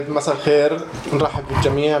مساء الخير، نرحب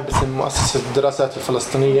بالجميع باسم مؤسسة الدراسات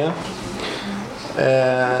الفلسطينية.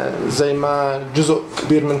 زي ما جزء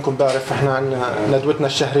كبير منكم بعرف، احنا عندنا ندوتنا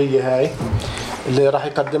الشهرية هاي اللي راح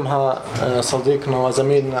يقدمها صديقنا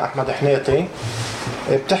وزميلنا أحمد حنيتي.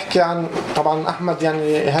 بتحكي عن، طبعا أحمد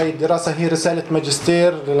يعني هاي الدراسة هي رسالة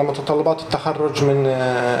ماجستير لمتطلبات التخرج من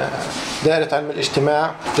دائرة علم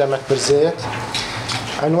الاجتماع جامعة برزيت.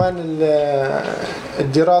 عنوان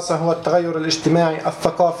الدراسة هو التغير الاجتماعي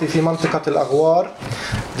الثقافي في منطقة الأغوار،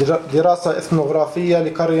 دراسة إثنوغرافية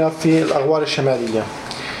لقرية في الأغوار الشمالية.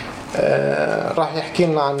 راح يحكي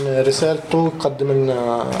لنا عن رسالته، يقدم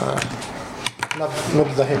لنا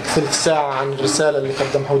نبذة هيك ثلث ساعة عن الرسالة اللي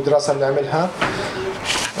قدمها والدراسة اللي عملها.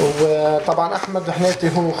 وطبعا أحمد حنيتي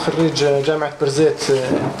هو خريج جامعة برزيت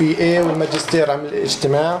BA والماجستير علم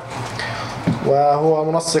الاجتماع،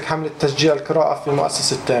 وهو منسق حملة تشجيع القراءة في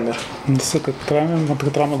مؤسسة تامر. منطقة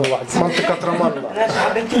رام الله. منطقة رام الله.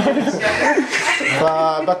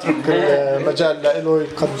 فبترك المجال له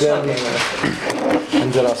يقدم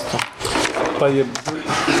عن دراسته. طيب،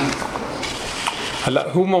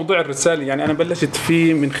 هلا هو موضوع الرسالة يعني أنا بلشت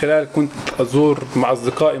فيه من خلال كنت أزور مع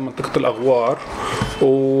أصدقائي منطقة الأغوار،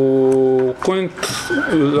 وكنت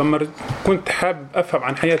لما كنت حابب أفهم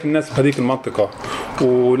عن حياة الناس في هذيك المنطقة.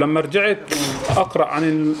 ولما رجعت أقرأ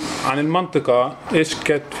عن المنطقة إيش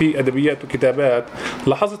كانت في أدبيات وكتابات،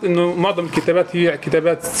 لاحظت إنه معظم الكتابات هي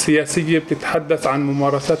كتابات سياسية بتتحدث عن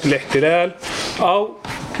ممارسات الاحتلال أو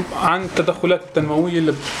عن التدخلات التنموية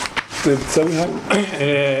اللي بتسويها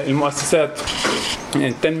المؤسسات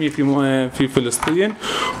التنمية في فلسطين.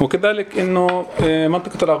 وكذلك إنه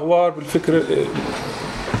منطقة الأغوار بالفكر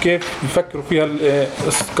كيف بيفكروا فيها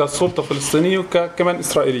كسلطة فلسطينية وكمان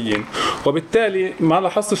إسرائيليين. وبالتالي ما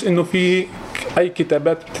لاحظتش إنه في أي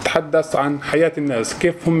كتابات بتتحدث عن حياة الناس،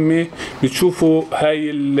 كيف هم بتشوفوا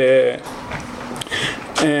هاي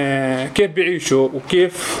كيف بيعيشوا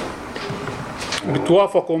وكيف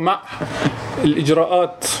بتوافقوا مع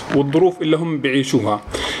الإجراءات والظروف اللي هم بيعيشوها.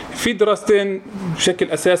 في دراستين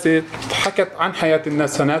بشكل أساسي حكت عن حياة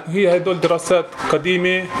الناس هناك، وهي هدول دراسات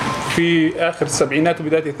قديمة في آخر السبعينات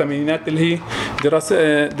وبداية الثمانينات، اللي هي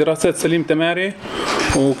دراسات سليم تماري،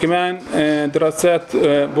 وكمان دراسات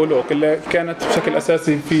بولوك اللي كانت بشكل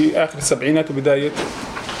أساسي في آخر السبعينات وبداية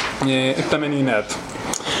الثمانينات.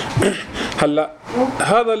 هلا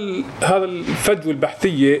هذا الفجوة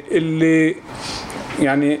البحثية اللي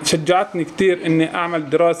يعني شجعتني كتير إني أعمل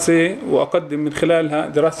دراسة وأقدم من خلالها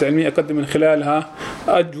دراسة علمية، أقدم من خلالها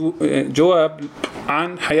جواب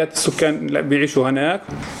عن حياة السكان اللي بيعيشوا هناك.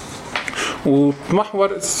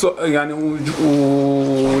 ومحور يعني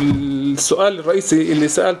والسؤال الرئيسي اللي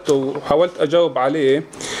سألته وحاولت أجاوب عليه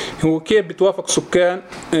هو كيف بتوافق سكان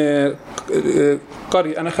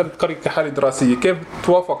قرية، أنا أخذت قرية كحالة دراسية، كيف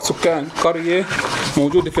بتوافق سكان قرية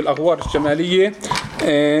موجودة في الأغوار الشمالية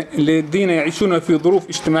الذين يعيشون في ظروف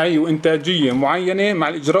اجتماعية وإنتاجية معينة مع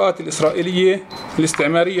الإجراءات الإسرائيلية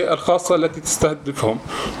الاستعمارية الخاصة التي تستهدفهم.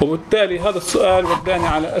 وبالتالي هذا السؤال وداني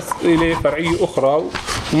على أسئلة فرعية أخرى،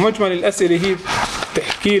 ومجمل الأسئلة هي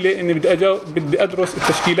تحكي لي إني بدي أدرس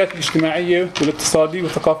التشكيلات الاجتماعية والاقتصادية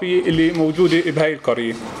والثقافية اللي موجودة بهاي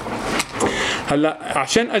القرية. هلا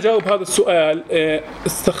عشان أجاوب هذا السؤال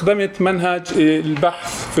استخدمت منهج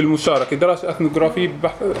البحث في المشاركة، دراسة إثنوغرافية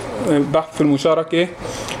بحث في المشاركة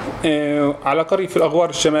على قرية في الأغوار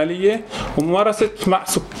الشمالية، وممارست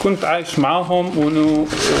كنت عايش معهم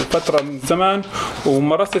فترة من زمان،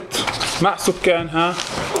 ومارست مع سكانها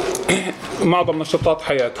معظم نشاطات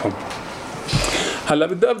حياتهم. هلا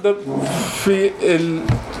بدي أبدأ في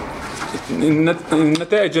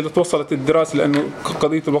النتائج اللي توصلت الدراسة، لأنه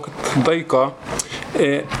قضية الوقت ضيقة.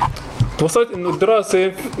 توصلت إنه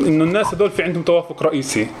الدراسة إنه الناس هذول في عندهم توافق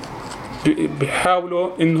رئيسي بيحاولوا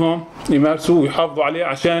إنهم يمارسوه ويحافظوا عليه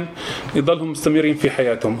عشان يضلهم مستمرين في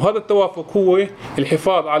حياتهم. وهذا التوافق هو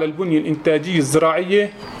الحفاظ على البنية الإنتاجية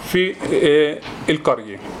الزراعية في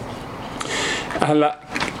القرية. هلا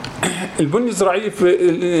البنية الزراعية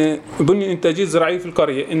البنية الإنتاجية الزراعية في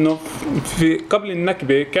القرية إنه في قبل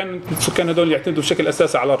النكبة كان السكان هذول يعتمدوا بشكل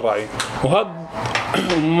أساسي على الرعي، وهذا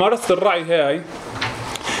ممارسة الرعي هاي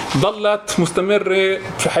ظلت مستمرة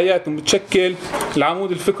في حياتهم، بتشكل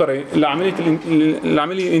العمود الفقري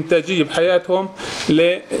العملية الإنتاجية بحياتهم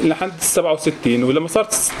لحد 67. ولما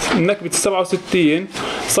صارت النكبة 67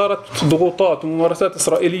 صارت ضغوطات وممارسات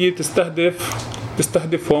إسرائيلية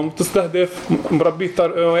تستهدفهم، تستهدف مربي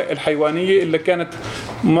الثروة الحيوانية اللي كانت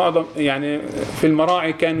معظم يعني في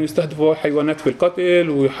المراعي كانوا يستهدفوا حيوانات في القتل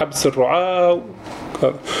وحبس الرعاة.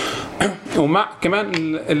 ومع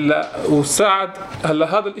كمان وساعد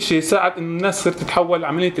هلا هذا الشيء ساعد انه الناس تصير تتحول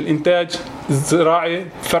لعمليه الانتاج الزراعي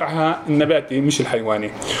فرعها النباتي مش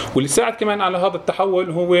الحيواني. واللي ساعد كمان على هذا التحول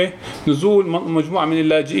هو نزول مجموعه من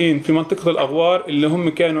اللاجئين في منطقه الاغوار اللي هم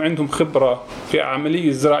كانوا عندهم خبره في عمليه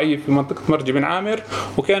الزراعيه في منطقه مرج بن عامر،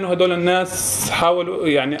 وكانوا هدول الناس حاولوا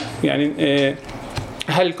يعني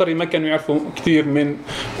أهل القرية ما كانوا يعرفوا كثير من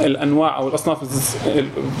الأنواع أو الأصناف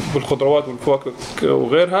بالخضروات والفواكه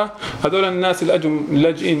وغيرها. هذول الناس اللي أجوا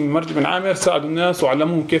لاجئين من مرج بن عامر ساعدوا الناس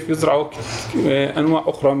وعلموهم كيف يزرعوا أنواع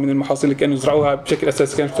أخرى من المحاصيل اللي كانوا يزرعوها بشكل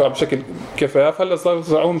أساسي كانوا يزرعوها بشكل كفاف، هلا صاروا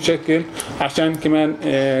يزرعوهم بشكل عشان كمان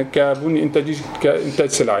كبني إنتاجي كإنتاج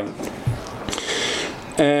سلعي.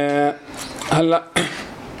 هلا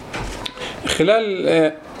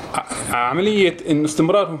خلال عملية إنه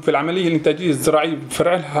استمرارهم في العملية الإنتاجية الزراعية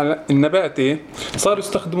بفرعها النباتي صاروا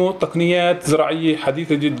يستخدموا تقنيات زراعية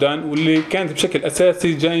حديثة جدا، واللي كانت بشكل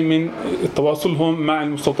أساسي جاي من تواصلهم مع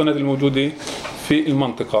المستوطنات الموجودة في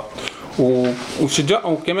المنطقة.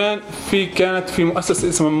 وشجعوا كمان كانت في مؤسسة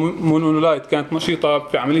اسمها مونولايت كانت نشيطة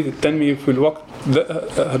في عملية التنمية في الوقت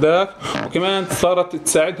هذاك، وكمان صارت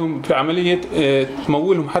تساعدهم في عملية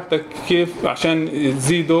تمولهم حتى كيف عشان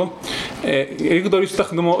يزيدوا يقدروا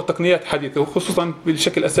يستخدموا تقنيات حديثة، وخصوصا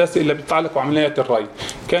بالشكل الأساسي اللي بيتعلق بعمليات الري.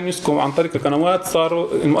 كانوا يسكوا عن طريق القنوات، صاروا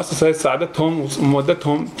المؤسسة هي ساعدتهم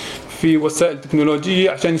ومودتهم في وسائل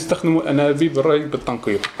تكنولوجية عشان يستخدموا أنابيب الري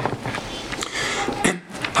بالتنقيط.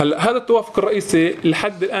 هلا هذا التوافق الرئيسي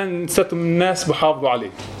لحد الآن لساتهم الناس بحافظوا عليه،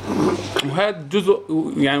 وهذا جزء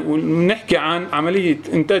يعني ونحكي عن عملية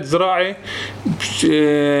إنتاج زراعي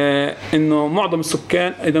إنه معظم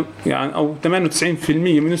السكان يعني أو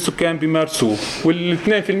 98% من السكان بيمارسوه،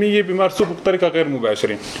 وال2% بيمارسوه بطريقة غير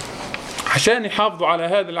مباشرة. عشان يحافظوا على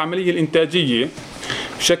هذه العملية الإنتاجية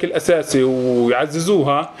بشكل أساسي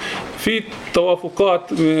ويعززوها، في توافقات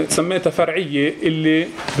سميتها فرعية اللي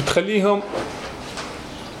بتخليهم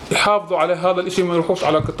يحافظوا على هذا الشيء ما يروحوش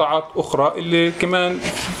على قطاعات اخرى اللي كمان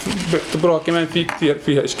بيعتبروها كمان في كثير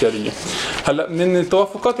فيها اشكاليه. هلا من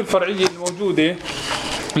التوافقات الفرعيه الموجوده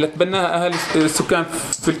اللي تبناها اهل السكان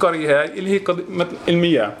في القريه هاي اللي هي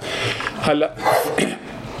المياه. هلا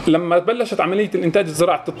لما بلشت عمليه الانتاج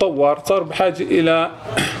الزراعي تتطور صاروا بحاجه الى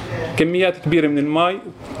كميات كبيره من الماء،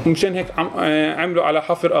 ومشان هيك عملوا على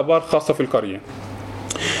حفر ابار خاصه في القريه.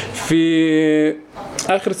 في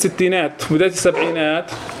اخر الستينات وبدايه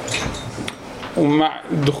السبعينات ومع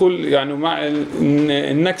دخول يعني ومع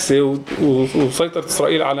النكسه وسيطره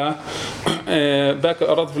اسرائيل على باقي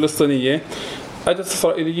الاراضي الفلسطينيه، اجت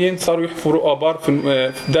الاسرائيليين صاروا يحفروا ابار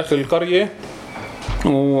في داخل القريه،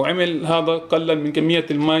 وعمل هذا قلل من كميه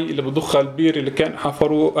الماء اللي بضخها البير اللي كان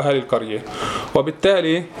حفروه اهل القريه،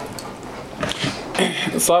 وبالتالي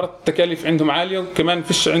صارت التكاليف عندهم عاليه، وكمان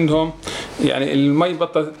فيش عندهم يعني المي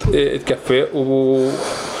بطلت تكفي.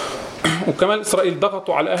 وكمان اسرائيل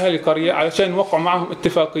ضغطوا على اهل القريه علشان يوقعوا معهم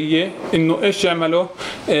اتفاقيه انه ايش يعملوا،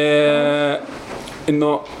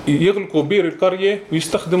 انه يغلقوا بير القريه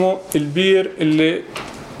ويستخدموا البير اللي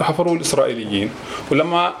حفروه الاسرائيليين.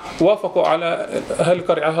 ولما وافقوا على اهل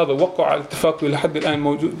القريه على هذا ووقعوا على اتفاق لحد الان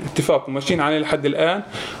موجود اتفاق وماشيين عليه لحد الان،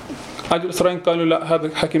 اجوا الاسرائيليين قالوا لا هذا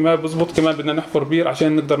الحكي ما بزبط، كمان بدنا نحفر بير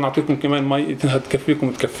عشان نقدر نعطيكم كمان مي تكفيكم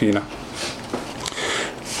وتكفينا.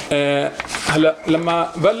 هلا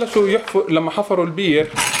لما بلشوا لما حفروا البير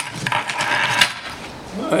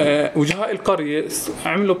وجهاء القرية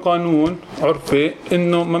عملوا قانون عرفي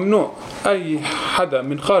انه ممنوع اي حدا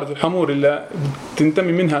من خارج الحمور اللي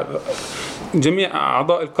تنتمي منها جميع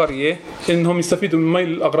اعضاء القرية انهم يستفيدوا من مي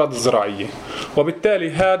للاغراض الزراعية.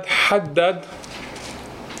 وبالتالي هذا حدد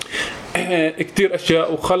كتير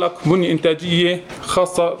اشياء وخلق بنية انتاجيه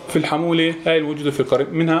خاصه في الحموله هاي الموجوده في القريه.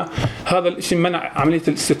 منها هذا الشيء منع عمليه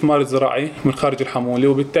الاستثمار الزراعي من خارج الحموله،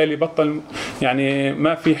 وبالتالي بطل يعني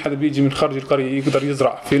ما في حدا بيجي من خارج القريه يقدر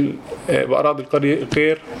يزرع في باراضي القريه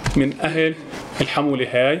غير من اهل الحموله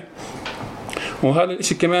هاي. وهذا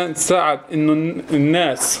الشيء كمان ساعد انه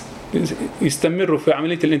الناس يستمروا في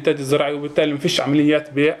عمليه الانتاج الزراعي، وبالتالي ما فيش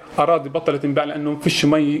عمليات بيع، اراضي بطلت تنباع لانه ما فيش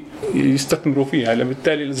مي يستثمروا فيها،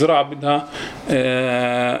 بالتالي الزراعه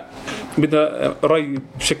بدها ري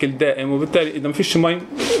بشكل دائم، وبالتالي اذا ما فيش مي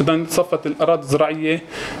اذا صفت الاراضي الزراعيه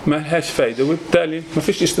ما لهاش فائده، وبالتالي ما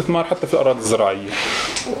فيش استثمار حتى في الاراضي الزراعيه.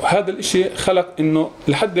 وهذا الشيء خلق انه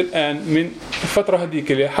لحد الان من الفتره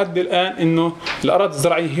هذيك لحد الان انه الاراضي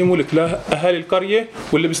الزراعيه هي ملك لاهالي القريه،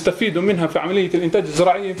 واللي بيستفيدوا منها في عمليه الانتاج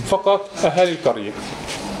الزراعي فقط اهالي القريه.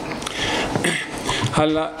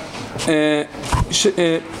 هلا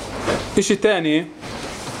شيء ثاني،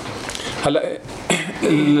 هلا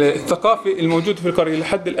الثقافه الموجوده في القريه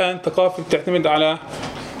لحد الان ثقافه بتعتمد على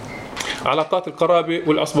علاقات القرابة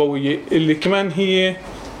والعصبوية اللي كمان هي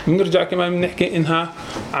بنرجع كمان بنحكي انها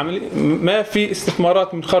ما في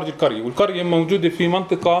استثمارات من خارج القرية، والقرية موجودة في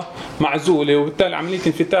منطقة معزولة، وبالتالي عملية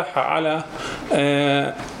انفتاحها على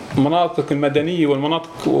مناطق المدنية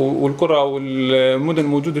والمناطق والقرى والمدن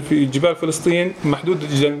الموجودة في جبال فلسطين محدودة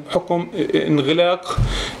جدا بحكم انغلاق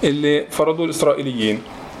اللي فرضوه الإسرائيليين.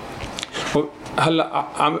 هلا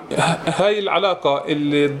هاي العلاقة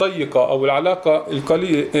الضيقة أو العلاقة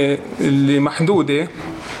القليلة اللي محدودة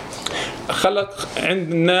خلق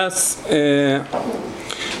عند الناس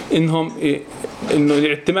انه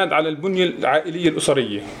الاعتماد على البنية العائلية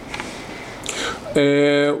الأسرية،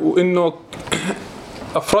 وانه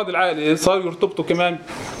افراد العائلة صاروا يرتبطوا كمان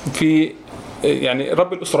في يعني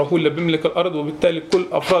رب الأسرة هو اللي بيملك الأرض، وبالتالي كل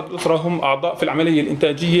أفراد الأسرة هم أعضاء في العملية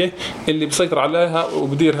الإنتاجية اللي بيسيطر عليها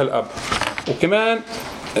وبديرها الأب. وكمان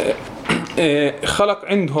خلق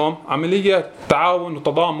عندهم عملية تعاون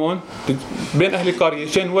وتضامن بين أهل القرية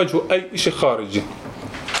عشان يواجهوا أي شيء خارجي.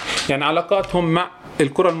 يعني علاقاتهم مع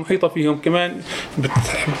القرى المحيطة فيهم كمان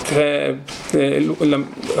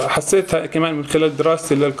حسيتها كمان من خلال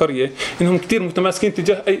دراستي للقرية إنهم كتير متماسكين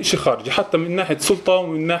تجاه أي شيء خارجي، حتى من ناحية سلطة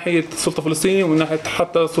ومن ناحية سلطة فلسطينية ومن ناحية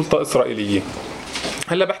حتى سلطة إسرائيلية.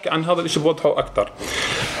 هلا بحكي عن هذا الشيء بوضحه أكثر.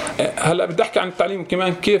 هلا بدي احكي عن التعليم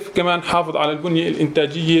كمان، كيف كمان حافظ على البنيه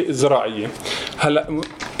الانتاجيه الزراعيه. هلا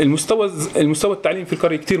المستوى التعليم في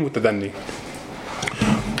القريه كثير متدني،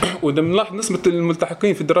 وده بنلاحظ نسبه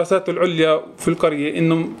الملتحقين في الدراسات العليا في القريه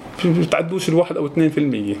انه ما بتعدوش ال1 أو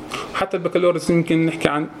 2%، حتى البكالوريوس يمكن نحكي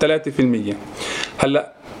عن 3%.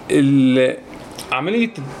 هلا عملية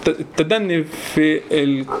التدني في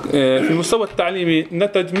المستوى التعليمي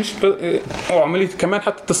نتج مش عملية كمان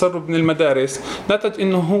حتى التسرب من المدارس، نتج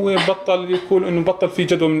انه هو بطل يقول انه بطل في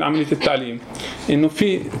جدوى من عملية التعليم، انه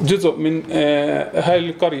في جزء من هاي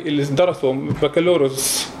القرية اللي درسوا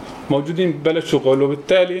بكالوريوس موجودين ببلد شغل،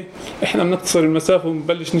 وبالتالي احنا بنقتصر المسافة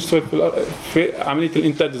ونبلش نشتغل في عملية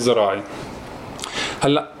الانتاج الزراعي.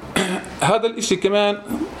 هلا هذا الاشي كمان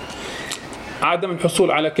عدم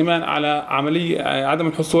الحصول على كمان على عمليه، عدم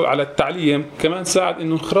الحصول على التعليم كمان ساعد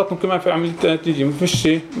انه انخراطهم كمان في عمليه الانتاجيه، ما فيش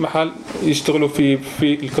محل يشتغلوا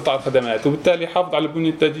في القطاع الخدمات، وبالتالي حافظ على البنيه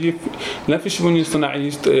الانتاجيه، لا فيش بنيه صناعيه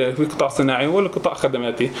في قطاع صناعي ولا قطاع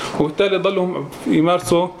خدماتي، وبالتالي ضلوا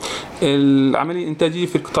يمارسوا العمليه الانتاجيه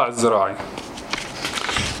في القطاع الزراعي.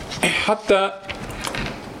 حتى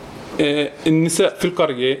النساء في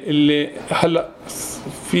القريه اللي هلا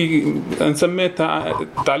في سميتها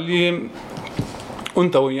تعليم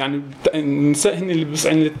أنثوي، يعني النساء هن اللي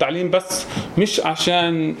بيسعين للتعليم بس مش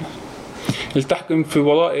عشان يلتحقن في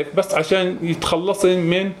وظائف، بس عشان يتخلصن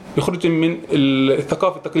من يخرجن من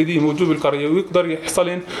الثقافة التقليدية الموجودة بالقرية، ويقدر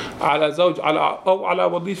يحصلن على زوج أو على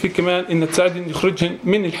وظيفة كمان إنها تساعدن يخرجهن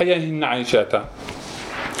من الحياة اللي هن عايشاتها.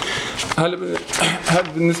 هلا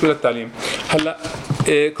هذا بالنسبة للتعليم. هلا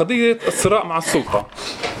قضية الصراع مع السلطة.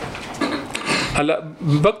 هلا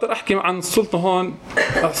بقدر احكي عن السلطه هون،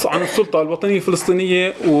 عن السلطه الوطنيه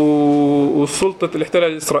الفلسطينيه وسلطه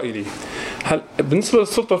الاحتلال الاسرائيلي. هلا بالنسبه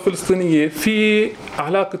للسلطه الفلسطينيه في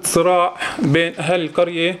علاقه صراع بين اهالي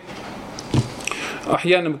القريه،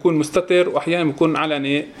 احيانا بيكون مستتر واحيانا بيكون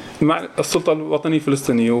علني مع السلطه الوطنيه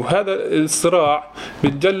الفلسطينيه، وهذا الصراع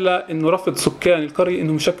بيتجلى انه رفض سكان القريه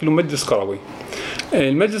انهم يشكلوا مجلس قروي.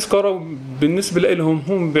 المجلس القروي بالنسبه لهم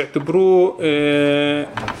هم بيعتبروه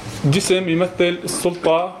جسم يمثل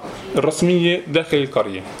السلطه الرسميه داخل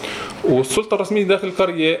القريه، والسلطه الرسميه داخل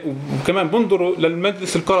القريه، وكمان بنظروا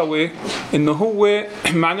للمجلس القروي انه هو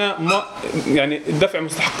معناه يعني دفع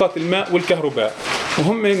مستحقات الماء والكهرباء،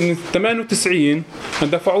 وهم من 98 ما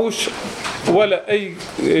دفعوش ولا اي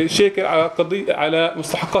شيء على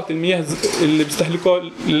مستحقات المياه اللي بيستهلكوها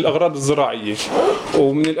للاغراض الزراعيه.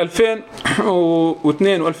 ومن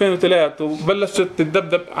 2002 و2003 وبلشت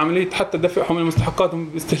تتدبدب عمليه حتى دفعهم المستحقات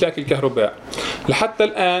باستهلاك الكهرباء. لحتى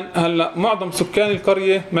الان هلا معظم سكان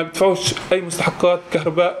القريه ما بيدفعوش اي مستحقات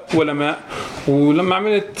كهرباء ولا ماء. ولما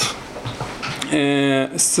عملت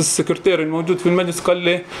السكرتير الموجود في المجلس قال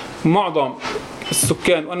لي معظم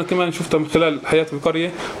السكان، وانا كمان شفتها من خلال حياتي في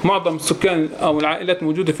القريه، معظم السكان او العائلات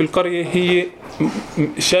الموجوده في القريه هي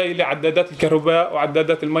شايله عدادات الكهرباء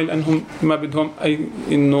وعدادات المي لانهم ما بدهم اي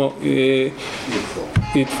انه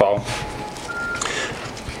يدفعوا.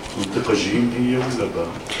 منطقه جيم هي ولا با؟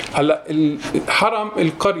 هلا حرم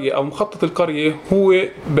القريه او مخطط القريه هو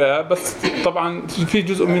با، بس طبعا في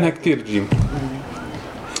جزء منها كثير جيم.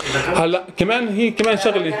 هلا كمان هي كمان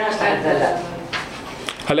شغله،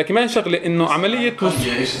 هلا كمان شغله انه عمليه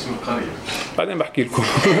ايش اسم القريه؟ بعدين بحكي لكم.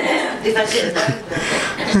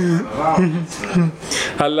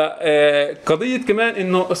 هلا قضيه كمان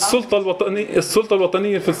انه السلطه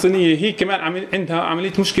الوطنيه الفلسطينيه هي كمان عندها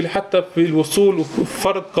عمليه مشكله حتى في الوصول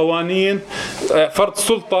وفرض قوانين فرض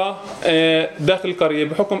سلطه داخل القريه،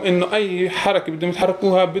 بحكم انه اي حركه بدهم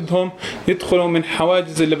يتحركوها بدهم يدخلوا من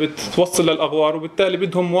حواجز اللي بتوصل للاغوار، وبالتالي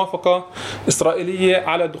بدهم موافقه اسرائيليه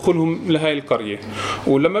على دخولهم لهي القريه.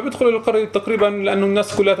 ولما بيدخلوا للقريه تقريبا لانه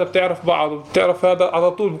الناس كلها بتعرف بعض وبتعرف هذا،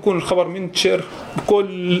 على طول بكون الخبر منتشر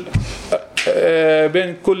بكل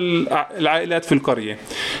بين كل العائلات في القريه.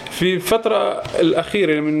 في الفتره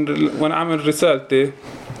الاخيره من وانا عامل رسالتي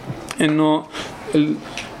انه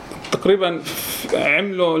تقريبا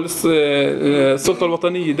عملوا السلطه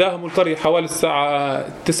الوطنيه داهموا القريه حوالي الساعه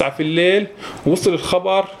 9 في الليل، ووصل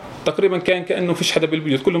الخبر تقريبا كان كانه فيش حدا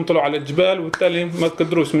بالبيوت، كلهم طلعوا على الجبال، وبالتالي ما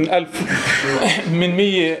قدروش من 1000 من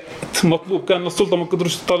 100 مطلوب كان للسلطه ما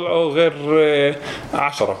قدروش يطلعوا غير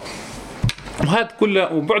 10. وهذا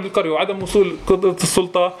كله وبعد القريه وعدم وصول قدره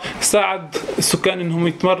السلطه ساعد السكان انهم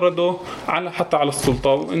يتمردوا حتى على السلطه،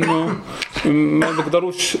 وانه ما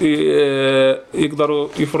بيقدروش يقدروا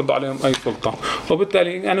يفرضوا عليهم اي سلطه.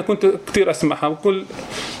 وبالتالي انا كنت كثير اسمعها وكل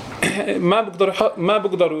ما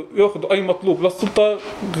بيقدروا ياخذوا اي مطلوب للسلطه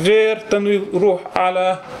غير انه يروح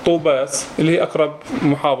على طوباس اللي هي اقرب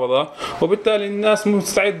محافظه، وبالتالي الناس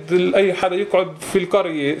مستعد لاي حدا يقعد في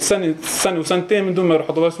القريه سنه وسنتين من دون ما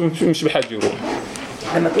يروح طوباس، مش بحاجه يروح.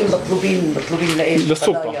 لما تقول مطلوبين لايش؟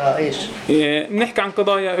 للسلطه. قضايا ايش؟ بنحكي عن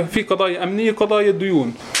قضايا، في قضايا امنيه، قضايا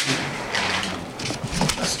ديون.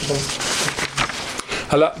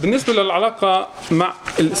 هلا بالنسبه للعلاقه مع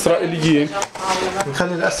الاسرائيليين،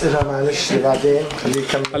 نخلي الاسئله معلش بعدين، خليه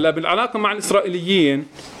يكمل. هلا بالعلاقه مع الاسرائيليين،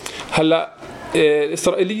 هلا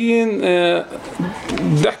الاسرائيليين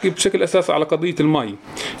بدي احكي بشكل اساسي على قضيه المي.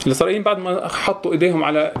 الاسرائيليين بعد ما حطوا ايديهم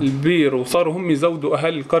على البير وصاروا هم يزودوا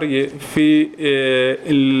اهالي القريه في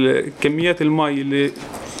كميات المي اللي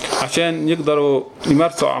عشان يقدروا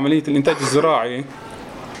يمارسوا عمليه الانتاج الزراعي،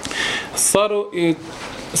 صاروا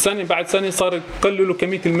سنة بعد سنة صار يقللوا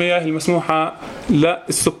كمية المياه المسموحة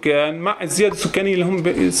للسكان مع الزيادة السكانية اللي هم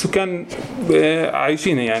السكان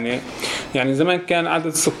عايشينها. يعني زمان كان عدد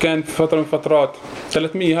السكان في فترة من فترات 300،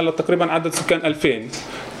 هلا تقريبا عدد السكان 2000.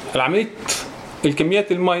 العملية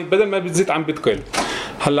الكميات المي بدل ما بتزيد عم بتقل.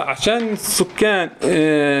 هلا عشان السكان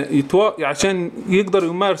عشان يقدروا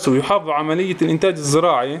يمارسوا ويحافظوا عملية الإنتاج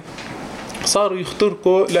الزراعي، صاروا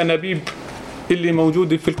يخترقوا الأنابيب اللي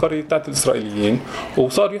موجوده في القريه بتاعت الاسرائيليين،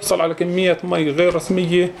 وصار يحصل على كميات مي غير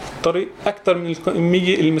رسميه طريق اكثر من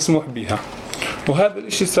الكميه المسموح بها. وهذا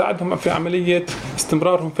الشيء ساعدهم في عمليه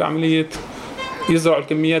استمرارهم في عمليه يزرعوا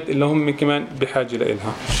الكميات اللي هم كمان بحاجه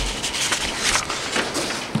لها.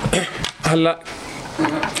 هلا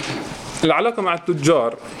العلاقه مع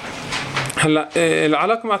التجار،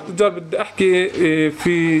 العلاقه مع التجار بدي احكي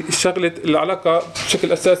في شغله العلاقه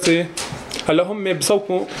بشكل اساسي. هلا هم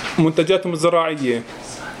بيسوقوا منتجاتهم الزراعيه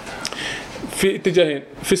في اتجاهين،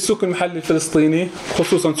 في السوق المحلي الفلسطيني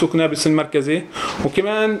خصوصا سوق نابلس المركزي،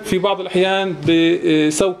 وكمان في بعض الاحيان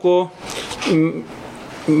بيسوقوا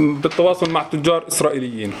بالتواصل مع تجار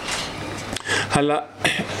اسرائيليين. هلا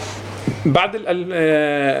بعد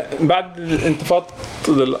الانتفاضه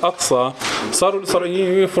الاقصى صاروا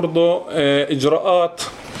الاسرائيليين يفرضوا اجراءات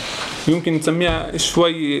يمكن نسميها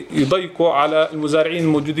شوي يضيقوا على المزارعين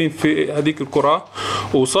الموجودين في هذيك القرى،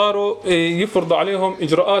 وصاروا يفرضوا عليهم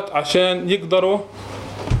اجراءات عشان يقدروا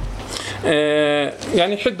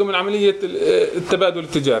يعني يحدوا من عمليه التبادل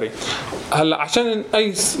التجاري. هلا عشان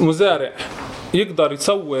اي مزارع يقدر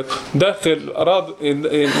يسوق داخل اراضي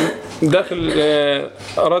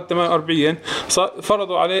 48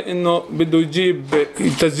 فرضوا عليه انه بده يجيب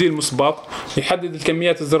تسجيل مسبق يحدد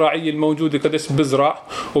الكميات الزراعيه الموجوده قديش بزرع،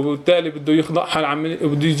 وبالتالي بده يخضعها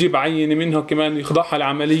بده يجيب عينه منها كمان يخضعها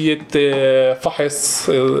لعمليه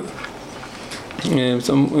فحص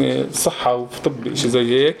صحة وطب شيء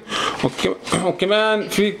زي هيك. وكمان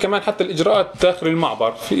في كمان حتى الإجراءات داخل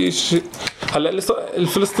المعبر في هلا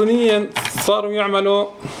الفلسطينيين صاروا يعملوا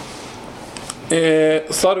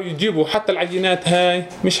صاروا يجيبوا حتى العينات هاي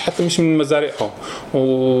مش من مزارعهم،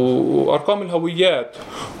 وارقام الهويات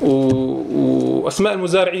واسماء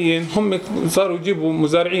المزارعين. هم صاروا يجيبوا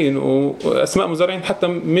مزارعين واسماء مزارعين حتى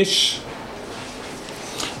مش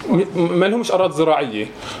ما لهمش اراضي زراعيه،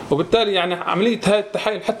 وبالتالي يعني عمليه هاي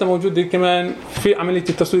التحايل حتى موجوده كمان في عمليه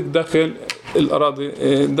التسويق داخل الاراضي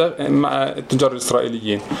مع التجار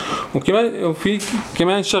الاسرائيليين. وكمان في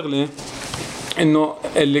كمان شغله انه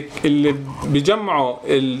اللي بيجمعوا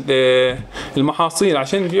المحاصيل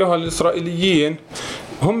عشان يبيعوها للاسرائيليين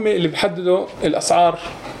هم اللي بيحددوا الاسعار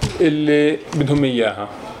اللي بدهم اياها،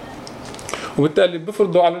 وبالتالي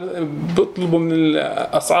بيفرضوا بيطلبوا من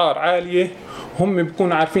الاسعار عاليه هم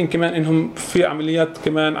بيكونوا عارفين كمان انهم في عمليات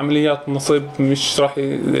كمان عمليات نصب، مش راح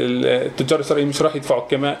التجار الإسرائيليين مش راح يدفعوا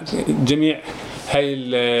كمان جميع هاي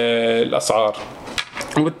الأسعار.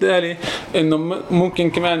 وبالتالي انه ممكن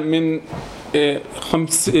كمان من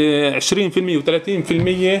 20%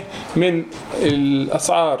 و30% من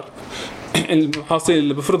الأسعار المحاصيل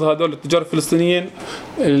اللي بفرضها هذول التجار الفلسطينيين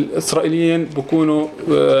الإسرائيليين بكونوا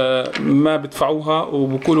ما بدفعوها،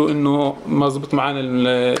 وبقولوا إنه ما زبط معنا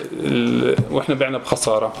وإحنا بعنا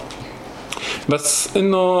بخسارة. بس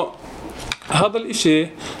إنه هذا الإشي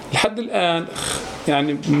لحد الآن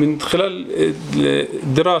يعني من خلال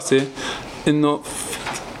الدراسة إنه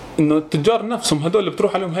التجار نفسهم هذول اللي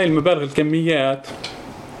بتروح عليهم هاي المبالغ الكميات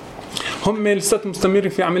هم لسه مستمرين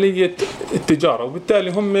في عملية التجارة،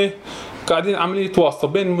 وبالتالي هم قاعدين عملية واسطة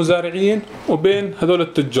بين المزارعين وبين هذول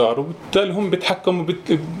التجار، وبالتالي هم بيتحكموا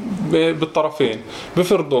بالطرفين،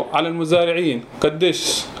 بفرضوا على المزارعين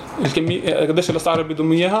قديش قديش الأسعار اللي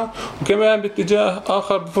بدهم إياها، وكمان باتجاه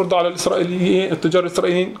آخر بفرضوا على الإسرائيليين التجار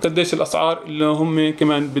الإسرائيليين قديش الأسعار اللي هم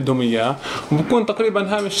كمان بدهم إياها، وبكون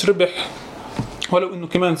تقريبا هامش ربح، ولو انه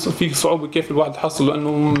كمان في صعوبه كيف الواحد يحصل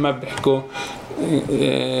لانه ما بيحكوا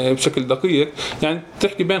بشكل دقيق، يعني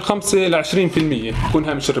تحكي بين 5 ل 20% يكون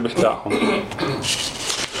هامش الربح تاعهم.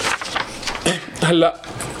 هلا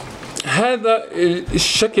هذا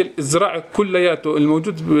الشكل الزراعي كلياته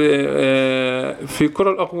الموجود في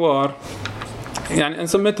قرى الأغوار، يعني أنا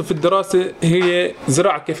سميته في الدراسة هي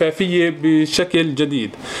زراعة كفافية بشكل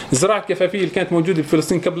جديد. الزراعة الكفافية اللي كانت موجودة في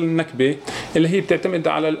فلسطين قبل النكبة اللي هي بتعتمد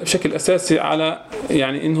على بشكل أساسي على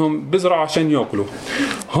يعني إنهم بزرعوا عشان يأكلوا.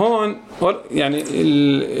 هون يعني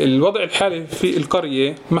الوضع الحالي في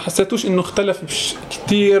القرية ما حسيتوش إنه اختلف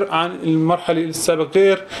كتير عن المرحلة السابقة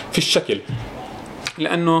غير في الشكل،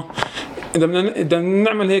 لأنه إذا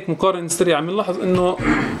نعمل هيك مقارنة سريعة بنلاحظ إنه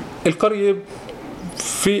القرية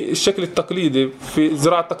في الشكل التقليدي في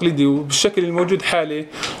الزراعة التقليدي وبالشكل الموجود حالي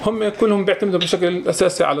هم كلهم بيعتمدوا بشكل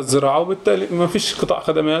أساسي على الزراعة، وبالتالي ما فيش قطاع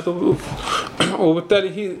خدمات، وبالتالي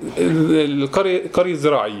هي قرية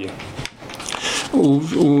زراعية.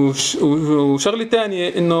 وشغله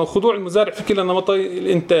ثانيه انه خضوع المزارع في كلا نمطي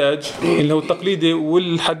الانتاج اللي هو التقليدي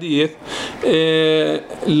والحديث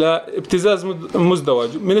لابتزاز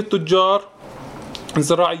مزدوج من التجار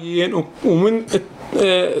الزراعيين ومن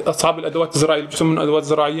اصحاب الادوات الزراعيه اللي بيسمون ادوات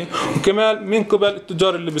زراعيه، وكمان من قبل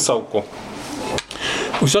التجار اللي بيسوقوا.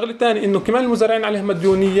 وشغله ثاني انه كمان المزارعين عليهم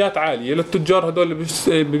مديونيات عاليه للتجار هذول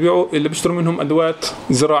اللي بيبيعوا اللي بيشتروا منهم ادوات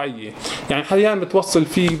زراعيه، يعني حاليا بتوصل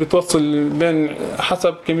بين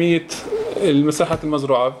حسب كميه المساحات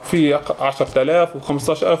المزروعه في 10,000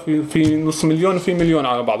 و15,000 في نص مليون وفي مليون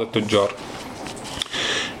على بعض التجار.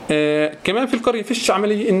 كمان في القرية فيش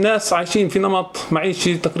عملية، الناس عايشين في نمط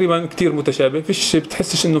معيشي تقريبا كتير متشابه، فيش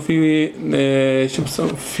بتحسش انه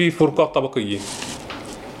في فروقات طبقية.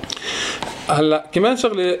 هلا كمان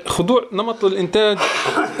شغله خضوع نمط الانتاج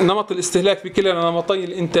نمط الاستهلاك في كلا نمطي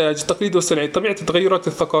الانتاج التقليدي والسلعي طبيعه التغيرات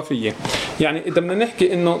الثقافيه. يعني اذا بدنا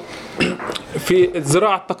نحكي انه في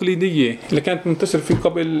الزراعه التقليديه اللي كانت منتشره في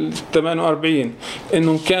قبل 48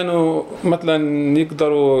 انهم كانوا مثلا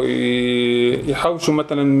يقدروا يحوشوا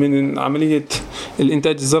مثلا من عمليه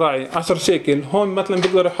الانتاج الزراعي 10 شيكل، هون مثلا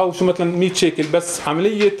بيقدروا يحوشوا مثلا 100 شيكل، بس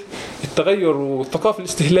عمليه التغير والثقافه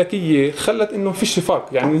الاستهلاكيه خلت انه فيش فرق،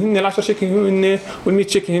 يعني هن ال 10 شيكل هن وال100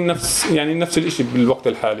 شيكل هن نفس الشيء بالوقت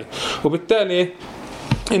الحالي، وبالتالي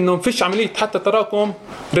انه فيش عمليه حتى تراكم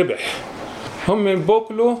ربح. هم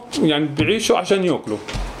بياكلوا يعني بيعيشوا عشان ياكلوا،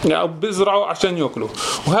 يعني بيزرعوا عشان ياكلوا،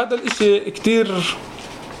 وهذا الاشي كتير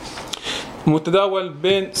متداول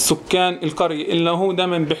بين سكان القرية، اللي هو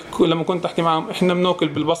دائما بيحكوا لما كنت احكي معهم احنا بناكل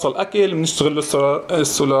بالبصل اكل، بنشتغل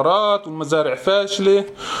السولارات والمزارع فاشله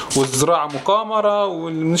والزراعه مقامره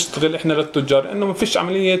وبنشتغل احنا للتجار، انه ما فيش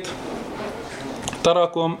عمليه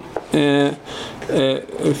تراكم في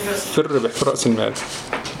الربح في راس المال.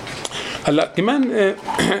 هلا كمان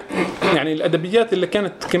يعني الادبيات اللي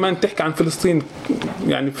كانت كمان تحكي عن فلسطين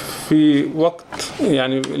يعني في وقت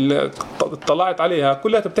يعني اللي اطلعت عليها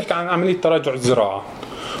كلها بتحكي عن عمليه تراجع الزراعه،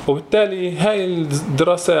 وبالتالي هاي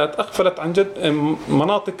الدراسات اغفلت عن جد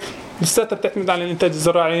مناطق لساتها بتعتمد على الانتاج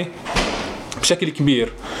الزراعي بشكل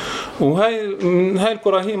كبير، وهاي من هاي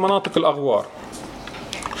القرى هي مناطق الاغوار،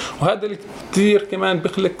 وهذا اللي كثير كمان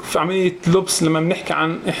بيخلق في عملية لبس لما بنحكي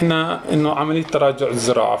عن إحنا إنه عملية تراجع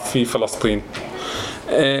الزراعة في فلسطين.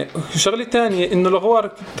 شغلة ثانية إنه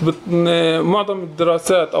الأغوار معظم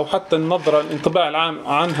الدراسات أو حتى النظرة الانطباع العام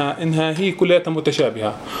عنها إنها هي كلها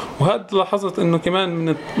متشابهة، وهذا لاحظت إنه كمان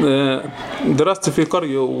من دراستي في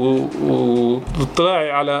قرية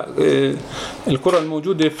واطلاعي على القرى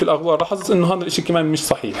الموجودة في الأغوار لاحظت إنه هذا الشيء كمان مش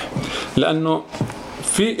صحيح، لأنه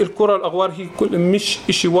في الكرة الأغوار هي مش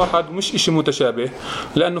إشي واحد ومش إشي متشابه،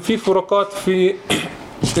 لأنه في فروقات في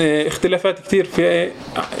اختلافات كثير في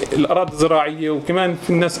الأراضي الزراعية، وكمان في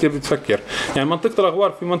الناس كيف بتفكر. يعني منطقة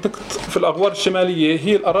الأغوار في الأغوار الشمالية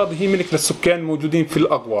هي الأراضي هي ملك للسكان الموجودين في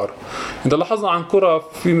الأغوار. إذا لاحظنا عن قرى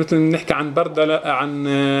في مثل نحكي عن بردلة، عن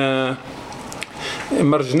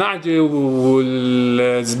مرجنعجة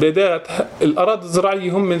والزبيدات، الأراضي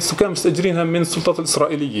الزراعية هم السكان مستأجرينها من السلطات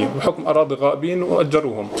الإسرائيلية بحكم أراضي غائبين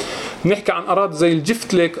وأجروهم. نحكي عن أراضي زي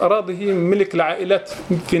الجفتلك، أراضي هي ملك لعائلات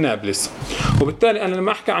في نابلس. وبالتالي أنا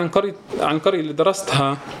لما أحكي عن قرية اللي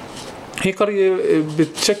درستها، هي قرية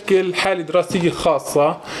بتشكل حالة دراسية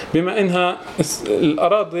خاصة، بما إنها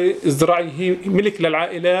الأراضي الزراعية هي ملك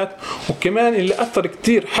للعائلات. وكمان اللي أثر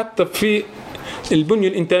كتير حتى في البنية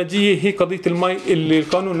الإنتاجية هي قضية المي، اللي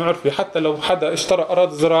القانون العرفي حتى لو حدا اشترى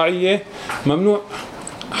أراضي زراعية ممنوع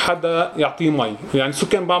حدا يعطيه مي. يعني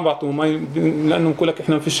السكان ما بعطوا مي لأنه بقول لك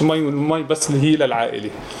إحنا ما فيش مي، والمي بس اللي هي للعائلة.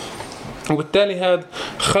 وبالتالي هذا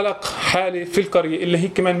خلق حالة في القرية اللي هي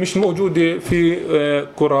كمان مش موجودة في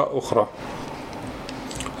قرى أخرى.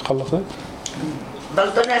 خلصت؟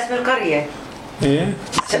 ضلتوا ناس بالقرية. إيه؟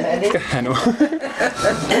 كهنوا.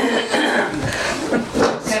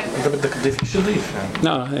 إذا بدك تضيف شيء ضيف يعني.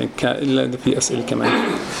 لا هيك إلا في أسئلة كمان.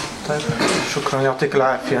 طيب شكرا، يعطيك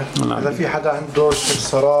العافية. نعم. إذا في حدا عنده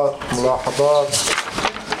استفسارات ملاحظات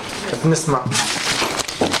بنسمع.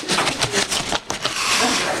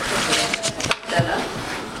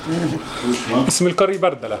 اسم القرية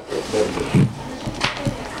بردلة.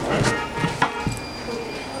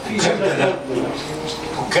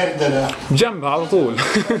 وكردلة جنبها على طول.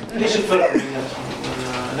 ليش الفرق بيناتهم؟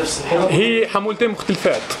 نفس الحرب؟ هي حمولتين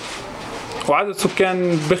مختلفات وعدد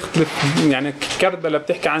سكان بيختلف. يعني كردلة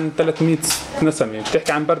بتحكي عن 300 نسمة،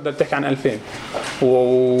 بتحكي عن بردلة بتحكي عن 2000.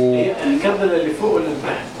 كردلة اللي فوق ولا اللي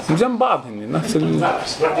تحت؟ جنب بعض هن نفس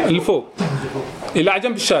اللي فوق، اللي على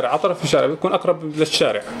جنب الشارع، على طرف الشارع، بيكون أقرب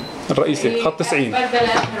للشارع الرئيسي خط 90.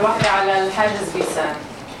 بردلة آخر واحدة على الحاجز بيسان.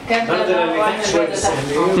 بردلة اللي تحت شوي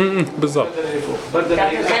بالسهلين. بالضبط. بردلة اللي فوق. بردلة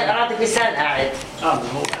اللي كان أراضي بيسان قاعد. ما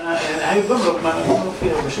هو أنا هاي بمرق ما بمرق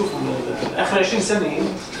فيها وبشوف آخر 20 سنة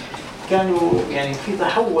كانوا يعني في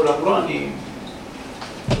تحول عمراني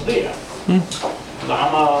فظيع.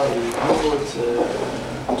 العمار،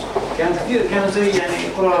 البيوت، كانوا زي يعني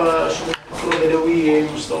قرى بدوية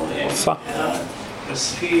مستوطنة يعني. صح.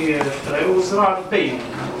 بس في والزراعة بتبين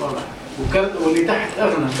واللي تحت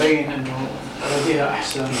أغنى مبين إنه أراضيها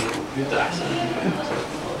أحسن وبيوتها أحسن.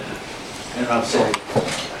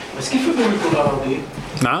 بس كيف بيملكوا الأراضي؟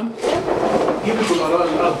 نعم. بيملكوا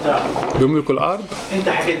الأرض تاعهم. بيملكوا الأرض؟ أنت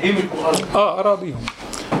حكيت بيملكوا أرض. أراضيهم.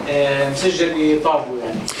 مسجل طابو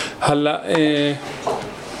يعني. هلا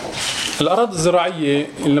الأراضي الزراعية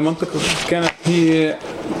اللي منطقة كانت هي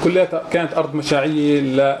كلها كانت أرض مشاعية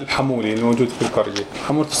للحمولة الموجودة في القرية،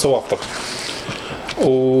 حمولة الصوافطة.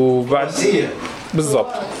 وبعد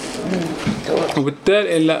بالضبط.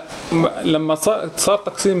 وبالتالي لما صار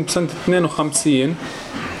تقسيم بسنة 52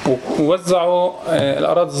 ووزعوا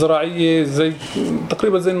الأراضي الزراعية زي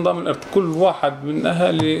تقريبا زي نظام الإرث، كل واحد من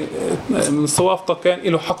أهالي من الصوافطة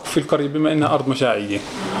كان له حق في القرية بما إنها أرض مشاعية.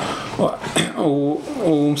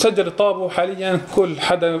 ومسجل طابو حاليا كل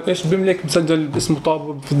حدا إيش بيملك مسجل باسمه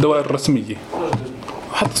طابو في الدوائر الرسمية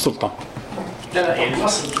حتى السلطة. لا يعني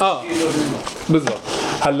الأصل. بالضبط.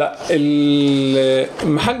 هلا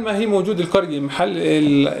المحل ما هي موجود القرية، محل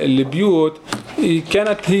البيوت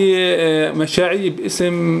كانت هي مشاعية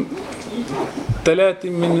باسم 3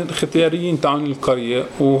 من الختياريين تاعون القرية،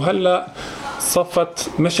 وهلا صفت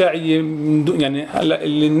مشاعية يعني هلا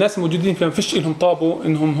اللي الناس موجودين فيها ما فيش لهم طابو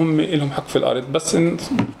انهم هم لهم حق في الارض، بس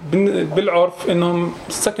بالعرف انهم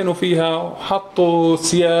سكنوا فيها وحطوا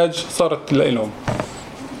سياج صارت لهم.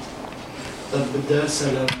 طب بدي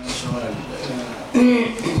اسال سؤال.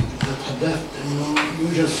 تحدثت انه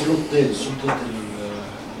يوجد سلطتين، سلطه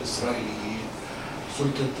الاسرائيليه،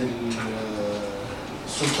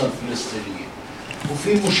 السلطه الفلسطينيه،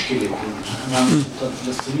 وفي مشكله امام السلطه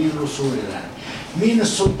الفلسطينيه الوصول لها. مين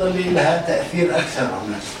السلطه اللي لها تاثير اكثر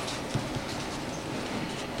هناك؟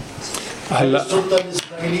 هلا السلطه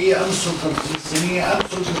الاسرائيليه ام السلطه الفلسطينيه ام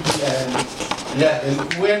سلطه الاهالي؟ لا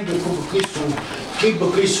وين كيف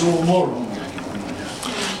بقيسوا امورهم يعني؟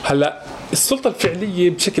 هلا السلطة الفعلية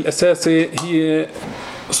بشكل أساسي هي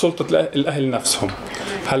سلطة الأهل نفسهم.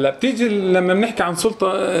 هلا بتيجي لما بنحكي عن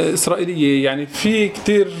سلطة إسرائيلية يعني في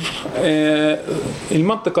كتير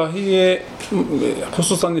المنطقة هي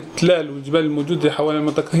خصوصا التلال والجبال الموجودة حوالين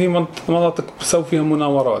المنطقة هي مناطق بسوي فيها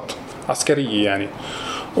مناورات عسكرية يعني،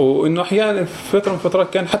 وإنه أحيانا في فترة من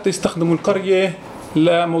فترات كان حتى يستخدموا القرية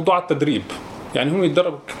لموضوع التدريب، يعني هم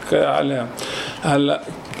يتدربوا عليها. هلا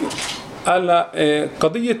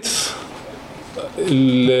قضية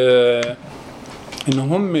انه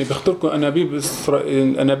هم بيخترقوا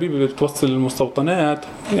الانابيب اللي بتوصل المستوطنات،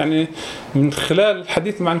 يعني من خلال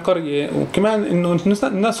الحديث مع القريه، وكمان انه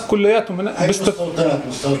الناس كلياتهم هنا مستوطنات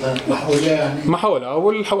ما حولها يعني ما حولها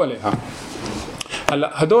او اللي حواليها.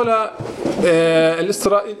 هلا هدول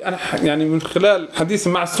الاسرائيل، انا يعني من خلال حديثي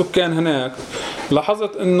مع السكان هناك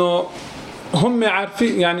لاحظت انه هم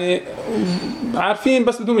عارفين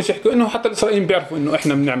بس بدهم يحكوا انه حتى الاسرائيليين بيعرفوا انه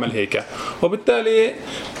احنا بنعمل هيك، وبالتالي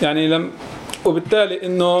يعني وبالتالي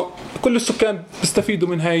انه كل السكان بيستفيدوا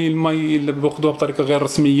من هاي المي اللي بياخذوها بطريقه غير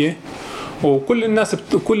رسميه، وكل الناس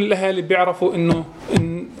كل الاهالي بيعرفوا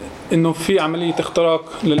انه في عمليه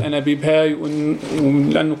اختراق للانابيب هاي،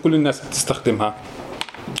 لانه كل الناس بتستخدمها.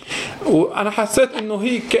 وانا حسيت انه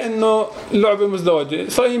هي كانه لعبه مزدوجه،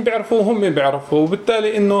 الاسرائيليين بيعرفوا وهم بيعرفوا،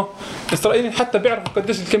 وبالتالي انه الاسرائيليين حتى بيعرفوا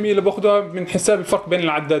قديش الكميه اللي باخذوها من حساب الفرق بين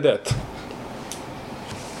العدادات،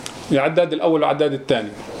 العداد الاول والعداد الثاني.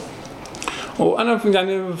 وانا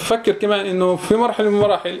يعني بفكر كمان انه في مرحله من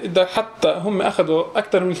المراحل اذا حتى هم اخذوا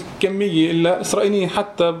اكثر من الكميه اللي الاسرائيليين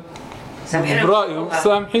حتى برايهم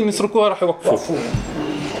سامحين يسرقوها راح يوقفوا.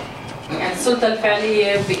 يعني السلطة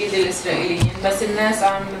الفعلية بإيد الإسرائيليين، بس الناس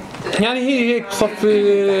عم يعني هي هيك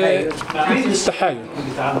بصفي تحايل.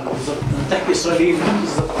 تحكي إسرائيليين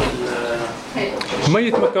بالضبط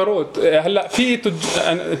مية مكروت. هلا في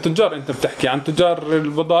تجار، انت بتحكي عن تجار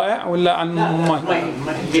البضائع ولا عن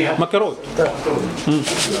مكروت؟ تعرف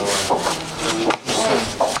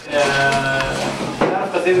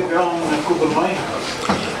قد ايه بيبيعوهم كوب المي؟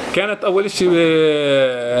 كانت اول شيء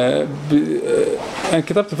انا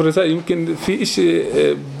كتبت في الرسائل يمكن في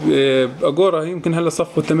شيء باجورا، يمكن هلا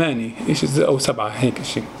صفوا 8 شيء او 7 هيك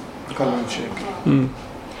شيء. كلام شيء.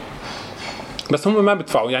 بس هم ما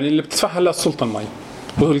بدفعوا، يعني اللي بتدفعها هلا السلطه المي،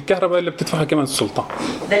 والكهرباء اللي بتدفعها كمان السلطه.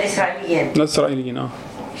 ده الاسرائيليين. الاسرائيليين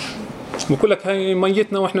بقول لك هاي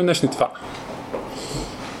ميتنا واحنا بدناش ندفع.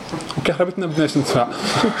 وكهربتنا بدناش ندفع.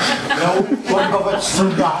 لو وقفت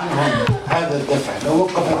السلطة عنهم هذا الدفع، لو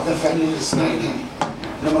وقفت الدفع للإسرائيليين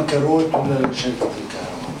لمكروت ولا لشركة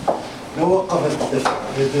الكهرباء، لو وقفت الدفع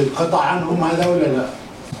قطع عنهم هذا ولا لا؟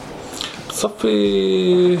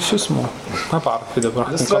 صفي شو اسمه ما بعرف اذا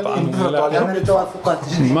راح تنقطع عنهم ولا لا. يعملوا توافقات.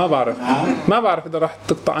 ما بعرف اذا راح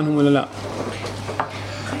تقطع عنهم ولا لا.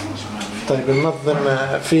 طيب المنظم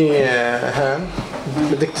في هان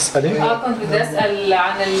بدك تسألي؟ كنت بدي اسال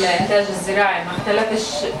عن الانتاج الزراعي، ما اختلفش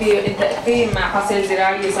في محاصيل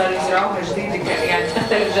زراعيه صاروا يزرعوها جديد، يعني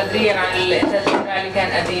تختلف جذريا عن الانتاج الزراعي اللي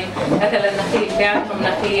كان قديم. مثلا النخيل، في عندهم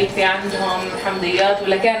نخيل، في عندهم حمضيات،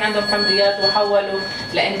 ولا كان عندهم حمضيات وحولوا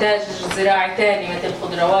لانتاج زراعي ثاني مثل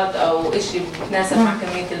خضروات او شيء بيتناسب مع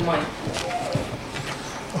كميه المي.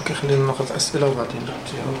 اوكي خلينا ناخذ اسئله وبعدين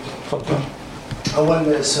نجاوب. تفضل.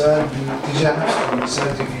 أول سؤال باتجاه نفس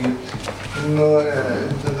المسألة فيه إنه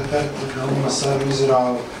أنت ذكرت إن هم صاروا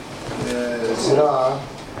يزرعوا زراعة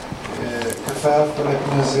كفاف،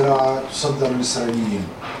 ولكنها زراعة تصدر للإسرائيليين.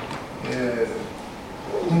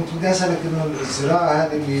 كنت بدي أسألك إنه الزراعة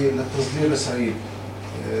هذه للتصدير لإسرائيل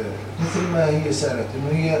مثل ما هي سألت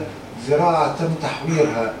إنه هي زراعة تم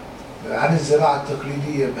تحويرها عن الزراعة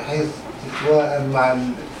التقليدية بحيث تتوائم مع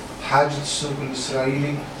حاجة السوق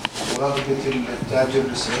الإسرائيلي ورغبة التاجر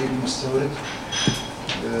الإسرائيلي المستورد،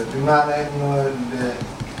 بمعنى إنه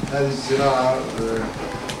هذه الزراعة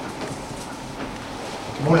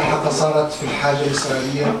ملحقة صارت في الحاجة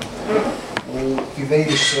الإسرائيلية. وفي ذيل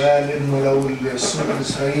السؤال إنه لو السوق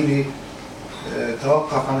الإسرائيلي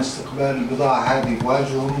توقف عن استقبال البضاعة هذه،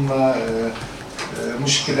 بواجههم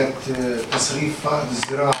مشكلة تصريف فائض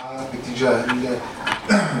الزراعة باتجاه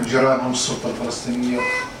جيرانهم السلطة الفلسطينية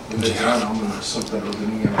ولا جيرانهم السلطة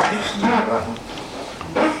الأردنية جيرانهم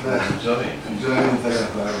جيران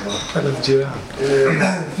 3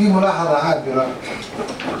 جيران. في ملاحظة عابرة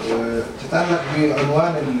تتعلق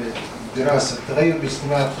بعنوان الدراسة التغير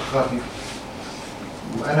الاجتماعي الثقافي،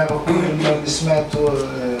 وأنا بقول إنه اللي سمعته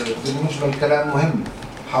بالمجمل كلام مهم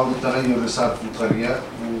حول التغير اللي صار في القرية،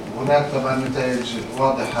 وهناك طبعا نتائج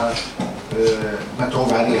واضحة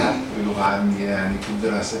متعوب عليها بلغة عامية يعني في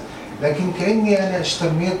الدراسة، لكن كأني أنا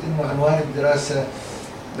اشتميت إنه عنوان الدراسة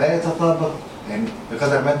لا يتطابق، يعني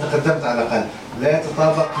بقدر ما أنت قدمت على الأقل لا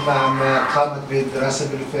يتطابق مع ما قامت به الدراسة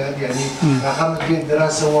بالفعل. يعني ما قامت به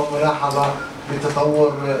الدراسة هو ملاحظة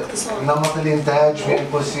لتطور نمط الإنتاج بين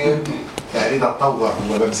قوسين، يعني إذا تطور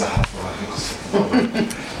هو بمزحها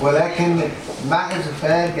ولكن مع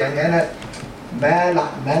إغفال، يعني أنا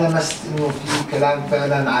ما لمست إنه في كلام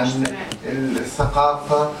فعلا عن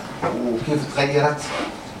الثقافة وكيف تغيرت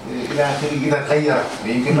إلى آخره. إذا تغيرت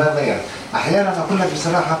يمكن ما تغيرت. أحيانا أقول لك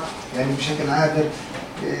بصراحة يعني بشكل عابر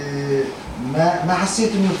ما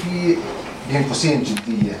حسيت انه في بين قوسين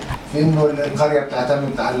جديه في انه القريه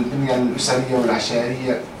بتعتمد على البنيه الاسريه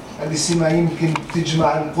والعشائريه. هذه السمه يمكن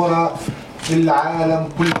تجمع القرى في العالم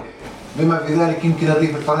كله بما في ذلك يمكن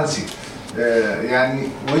الريف الفرنسي. يعني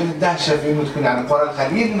وين الدهشه في انه تكون يعني قرى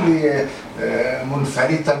الخليل اللي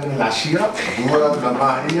منفلته من العشيره دورة ولا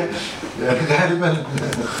ما هي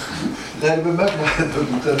غالبا ما في حد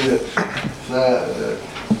بالقريه.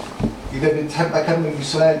 إذا بتحب أكمل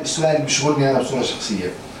بسؤال، السؤال اللي بيشغلني أنا بصورة شخصية،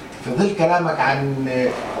 في ظل كلامك عن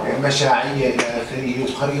مشاعية إلى آخره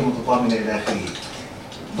وقرية متضامنة إلى آخره،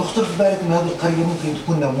 بخطر في بالك إن هذه القرية ممكن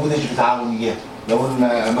تكون نموذج لتعاونية، لو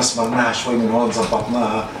إن مسمرناها شوي من هون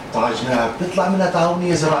ظبطناها طرجناها بتطلع منها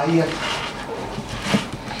تعاونية زراعية؟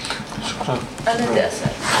 شكرا. أنا بدي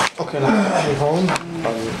أسأل. أوكي نعم هون.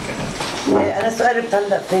 أنا سؤالي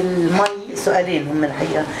بتعلق في المي، سؤالين هم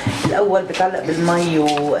الحقيقة. الأول بتعلق بالمي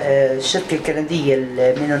والشركة الكندية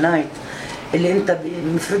المينونايت اللي أنت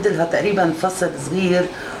مفرد لها تقريبا فصل صغير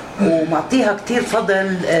ومعطيها كتير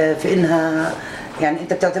فضل في إنها يعني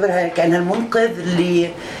أنت بتعتبرها كأنها المنقذ اللي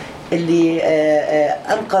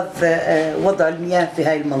أنقذ وضع المياه في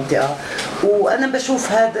هاي المنطقة. وأنا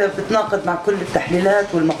بشوف هذا بتناقض مع كل التحليلات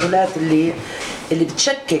والمقولات اللي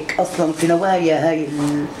بتشكك أصلا في نوايا هاي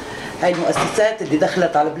المؤسسات اللي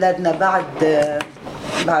دخلت على بلادنا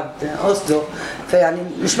بعد أوسلو. فيعني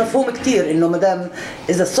مش مفهوم كتير إنه مدام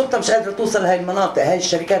إذا السلطة مش قادرة توصل لهاي المناطق، هاي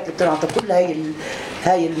الشركات اللي بتنعطي كل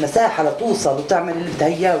هاي المساحة لتوصل وتعمل اللي بدها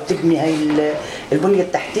إياه وتبني هاي البنية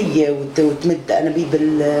التحتية وتمد أنابيب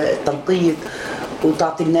التنقيط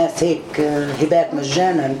وتعطي الناس هيك هبات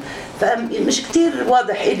مجانا. فمش كتير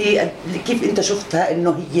واضح إلي كيف أنت شفتها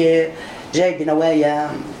إنه هي جاي بنوايا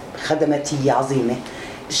خدماتية عظيمة.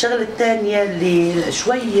 الشغلة الثانية اللي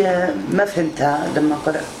شوي ما فهمتها لما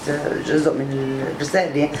قرأت جزء من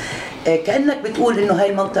الرسالة، كأنك بتقول إنه هاي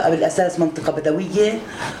المنطقة بالأساس منطقة بدوية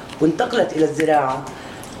وانتقلت إلى الزراعة،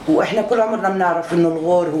 وإحنا كل عمرنا بنعرف إنه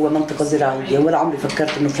الغور هو منطقة زراعية، ولا عمري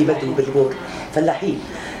فكرت إنه في بدو بالغور، فلاحين.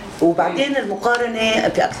 وبعدين المقارنة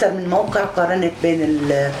في أكثر من موقع قارنت بين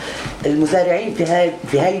المزارعين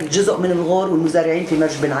في هاي الجزء من الغور والمزارعين في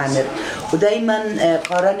مرج بن عامر، ودايما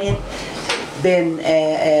قارنت بين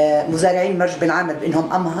مزارعين مرج بن عامر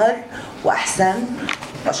بأنهم أمهر وأحسن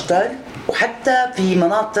وأشطر، وحتى في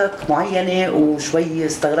مناطق معينة وشوي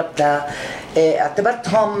استغربتها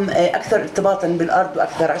اعتبرتهم أكثر ارتباطا بالأرض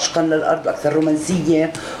وأكثر عشقا للأرض وأكثر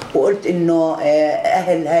رومانسية، وقلت إنه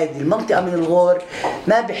أهل هذه المنطقة من الغور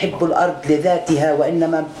ما بيحبوا الأرض لذاتها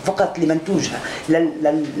وإنما فقط لمنتوجها،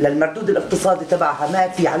 للمردود الاقتصادي تبعها، ما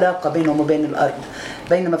في علاقة بينهم وبين الأرض.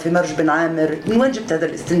 بينما في مرج بن عامر من وين جبت هذا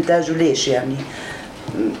الاستنتاج وليش؟ يعني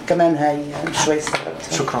كمان هاي شوي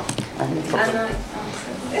استغربت. شكرا.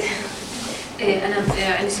 أنا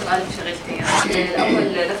عندي سؤال بشغلتين.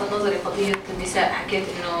 الأول لفت نظري قضية النساء، حكيت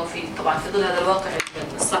إنه طبعا في ظل هذا الواقع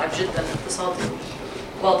الصعب جدا الاقتصادي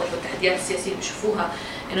واضح والتحديات السياسية اللي بشوفوها،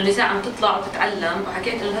 إنه النساء عم تطلع وتتعلم،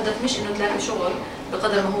 وحكيت إنه الهدف مش إنه تلاقي شغل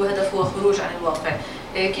بقدر ما هو هدف هو خروج عن الواقع.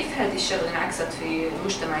 كيف هذه الشغلة انعكست في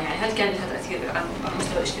المجتمع؟ يعني هل كان لها تأثير على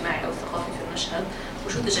المستوى الاجتماعي أو الثقافي في المشهد؟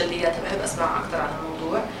 وشو تجلياتها؟ بحب أسمع أكثر عن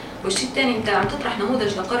الموضوع. والشيء الثاني، انت عم تطرح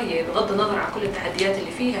نموذج لقريه بغض النظر عن كل التحديات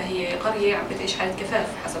اللي فيها، هي قريه عم بتعيش حاله كفاف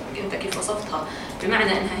حسب انت كيف وصفتها،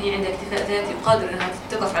 بمعنى انها هي عندها اكتفاء ذاتي وقادره انها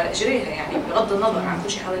تقف على اجريها، يعني بغض النظر عن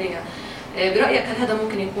كل شيء حواليها. برايك هل هذا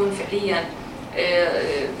ممكن يكون فعليا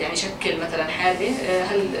يعني شكل مثلا حاله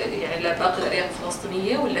هل يعني لباقي الارياف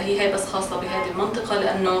الفلسطينيه، ولا هي بس خاصه بهذه المنطقه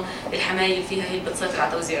لانه الحمايل فيها هي اللي بتسيطر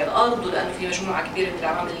على توزيع الارض، ولانه في مجموعه كبيره من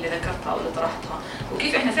العوامل اللي ذكرتها او اللي طرحتها؟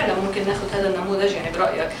 وكيف احنا فعلا ممكن ناخذ هذا النموذج يعني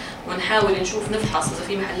برايك ونحاول نشوف نفحص اذا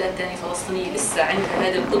في محلات ثانيه فلسطينيه لسه عندها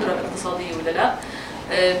هذه القدره الاقتصاديه ولا لا؟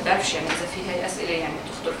 بعرفش يعني اذا في هاي اسئله يعني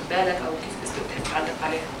تخطر في بالك او كيف بتحب تعلق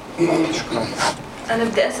عليها. شكرا. أنا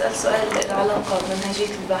بدي أسأل سؤال له علاقة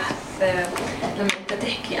بمنهجية البحث. لما أنت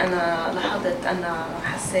تحكي أنا لاحظت، أنا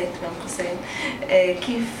حسيت بين قوسين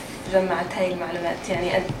كيف جمعت هاي المعلومات،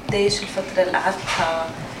 يعني قديش الفترة اللي قعدتها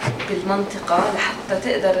بالمنطقة لحتى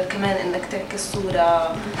تقدر كمان إنك تعكس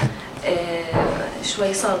صورة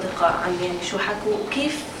شوي صادقة عن يعني شو حكوا،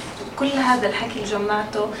 وكيف كل هذا الحكي اللي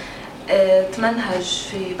جمعته تمنهج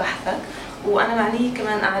في بحثك. وأنا معنيه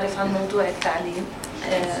كمان أعرف عن موضوع التعليم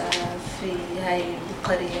في هاي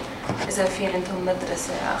القرية، إذا في عندهم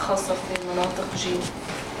مدرسة خاصة في مناطق جيو.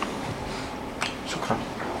 شكرا.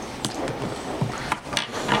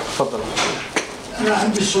 تفضل. أنا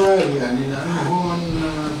عندي سؤال، يعني لأنه هون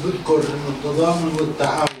بذكر إنه التضامن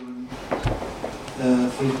والتعاون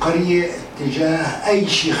في القرية تجاه أي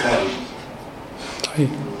شيء خارجي. طيب.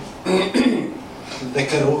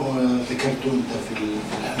 ذكرته أنت في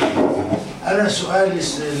الحديث. أنا سؤالي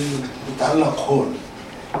يتعلق هون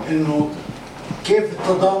إنه كيف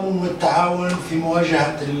التضامن والتعاون في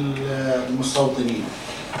مواجهة المستوطنين؟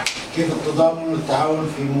 كيف التضامن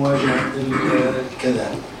والتعاون في مواجهة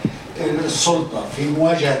كذا السلطة، في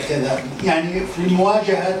مواجهة كذا، يعني في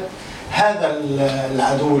مواجهة هذا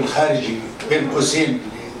العدو الخارجي بين قوسين،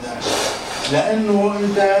 لأنه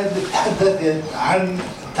أنت تحدثت عن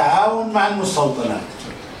تعاون مع المستوطنات.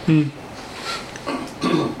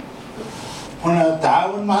 هنا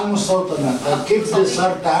تعاون مع المستوطنات، كيف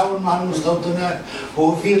صار تعاون مع المستوطنات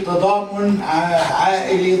وهو في تضامن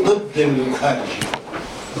عائلي ضد الخارجي؟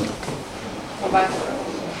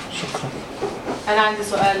 شكرا. أنا عندي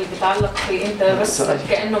سؤال بيتعلق في أنت بس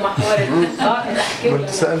كأنه محور النقاش أحكي ولا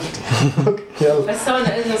سألتي يلا. بس هون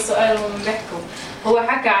إنه السؤال هم بيحكوا، هو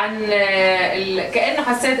حكى عن كأنه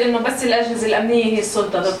حسيت إنه بس الأجهزة الأمنية هي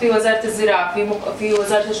السلطة، طب في وزارة الزراعة، في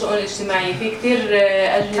وزارة الشؤون الاجتماعية، في كثير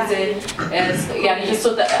أجهزة يعني في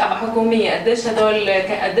السلطة حكومية، قديش هدول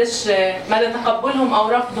قديش مدى تقبلهم أو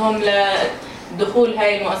رفضهم لدخول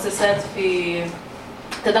هاي المؤسسات في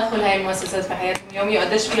تدخل هاي المؤسسات في حياتهم اليومية،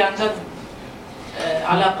 وقديش في عن جد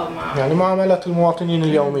علاقة مع يعني معاملات المواطنين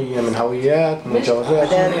اليومية من هويات، من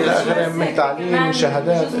جوازات، إلى آخره، من تعليم، من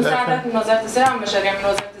شهادات، بجوز مساعدات من وزارة الزراعة، مشاريع من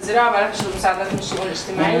وزارة الزراعة، بعرفش مساعدات من الشؤون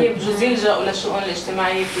الاجتماعية، بجوز يلجأوا للشؤون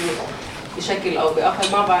الاجتماعية بشكل أو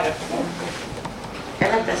بآخر، ما بعرف.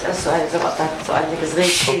 أنا بدي أسأل سؤال إذا بقطعت سؤال لك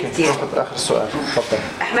صغير كثير. أوكي، آخر سؤال، تفضل.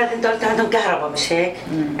 أحمد أنت قلت عندهم كهرباء مش هيك؟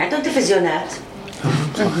 عندهم تلفزيونات؟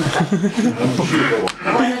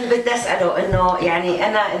 وانا اللي بدي اساله انه يعني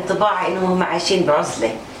انا انطباعي انه هم عايشين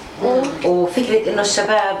بعزله، وفكره انه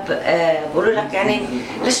الشباب بقولوا لك يعني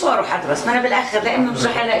ليش ما اروح ادرس؟ ما انا بالاخر لا اما مش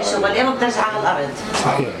رح الاقي شغل يا اما برجع على الارض.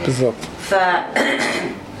 صحيح بالضبط. ف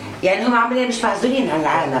يعني هم عمليا مش معزولين عن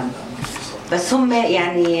العالم، بس هم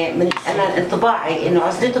يعني من انا انطباعي انه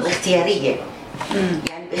عزلتهم اختياريه،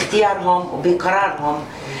 يعني باختيارهم وبقرارهم،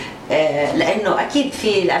 لانه اكيد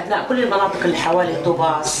في الابناء كل المناطق اللي حوالي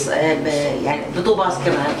طوباس، يعني بطوباس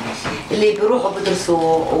كمان اللي بيروحوا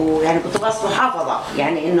بدرسوا، ويعني بطوباس محافظه،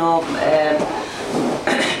 يعني انه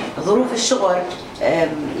ظروف الشغل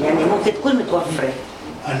يعني ممكن تكون متوفره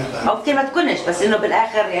او ممكن ما تكونش، بس انه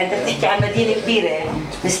بالاخر يعني انت بتحكي عن مدينه كبيره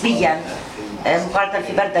نسبيا مقارنه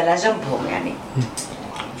في بردة لجنبهم يعني.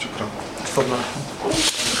 شكرا. تفضل.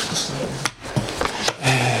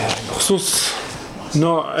 بخصوص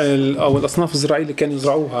نوع او الاصناف الزراعيه اللي كانوا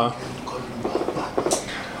يزرعوها،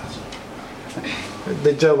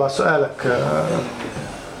 بدي تجاوب على سؤالك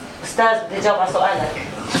استاذ، بدي اجاوب على سؤالك.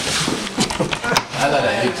 هذا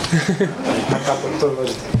لعيب. دكتور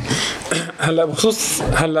مجدي. هلا بخصوص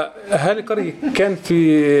اهالي القريه كان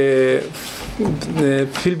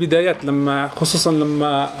في البدايات، لما خصوصا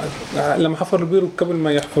لما حفروا البير وقبل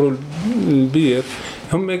ما يحفروا البير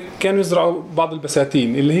هم كانوا يزرعوا بعض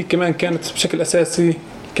البساتين اللي هي كمان كانت بشكل اساسي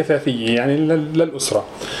كفافيه يعني للاسره.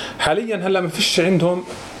 حاليا هلا ما فيش عندهم،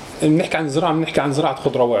 بنحكي عن زراعه بنحكي عن زراعه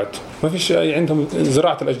خضروات، ما فيش عندهم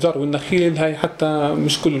زراعه الاشجار والنخيل، هاي حتى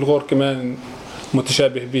مش كل الغور كمان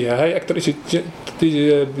متشابه بها، هاي اكثر شيء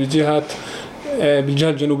تيجي بالجهه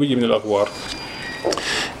الجنوبيه من الاغوار.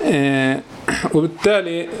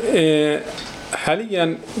 وبالتالي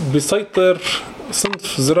حاليا بيسيطر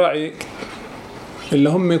صنف زراعي اللي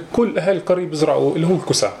هم كل اهل القريه بيزرعوا، اللي هو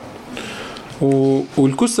الكسا.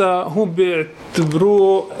 والكسا هو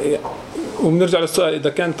بيعتبروه، وبنرجع للسؤال اذا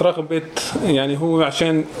كانت رغبه يعني هو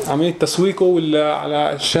عشان عمليه تسويقه ولا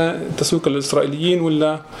علشان تسويق الاسرائيليين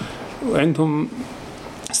ولا عندهم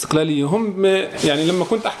استقلاليه. هم يعني لما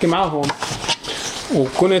كنت احكي معاهم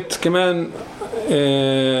وكنت كمان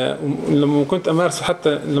لما كنت امارس،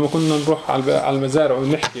 حتى لما كنا نروح على المزارع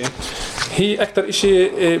ونحكي، هي اكثر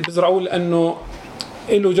شيء بيزرعوه لانه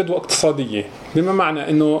له جدوى اقتصاديه، بما معنى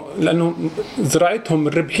انه لانه زراعتهم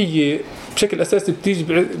الربحيه بشكل اساسي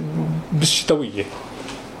بتيجي بالشتويه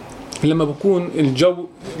لما بكون الجو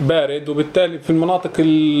بارد، وبالتالي في المناطق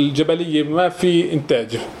الجبليه ما في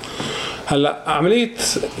انتاج. هلا عمليه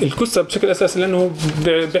الكسة بشكل اساسي لانه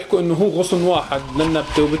بيحكوا انه هو غصن واحد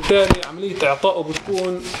للنبته، وبالتالي عمليه اعطائه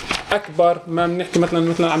بتكون اكبر ما بنحكي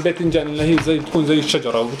مثلا عن باذنجان اللي هي زي بتكون زي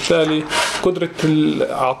الشجره، وبالتالي قدره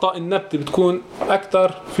اعطاء النبته بتكون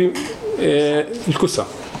اكثر في الكسة.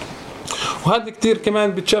 وهذا كثير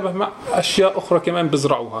كمان بتشابه مع اشياء اخرى كمان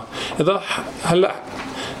بزرعوها. اذا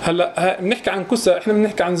هلا بنحكي عن كسة، احنا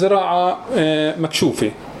بنحكي عن زراعه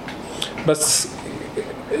مكشوفه، بس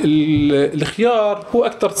الخيار هو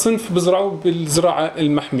اكثر صنف بزرعوه بالزراعه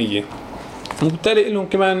المحميه، وبالتالي لهم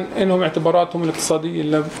كمان لهم اعتباراتهم الاقتصاديه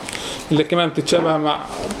اللي اللي كمان بتتشابه مع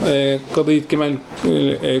قضية كمان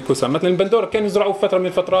كوسان. مثلا البندورة كانوا يزرعوه فترة من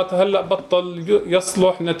الفترات، هلا بطل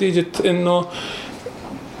يصلح نتيجة انه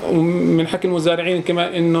من حكي المزارعين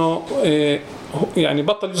كمان انه يعني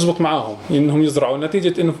بطل يزبط معاهم انهم يزرعوا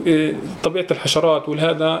نتيجة انه طبيعة الحشرات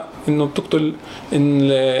والهذا انه بتقتل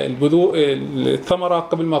البذور الثمرة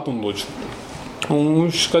قبل ما تنضج،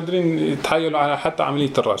 ومش قادرين يتحايلوا على حتى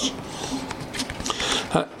عملية الرش.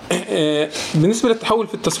 بالنسبة للتحول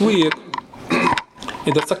في التسويق،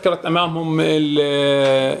 إذا سكرت أمامهم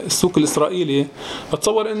السوق الإسرائيلي،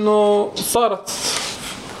 بتصور إنه صارت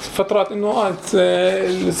فترات إنه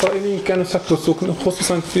الإسرائيليين كانوا سكروا السوق،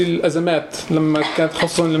 خصوصا في الأزمات لما كانت،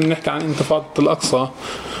 خصوصا لما نحكي عن انتفاضة الأقصى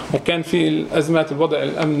وكان في الأزمات الوضع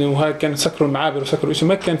الأمني وهاي، كانوا سكروا المعابر وسكروا شيء،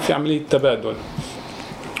 ما كان في عملية تبادل،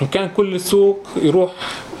 وكان كل السوق يروح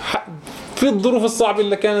في الظروف الصعبة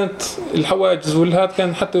اللي كانت الحواجز والهاد،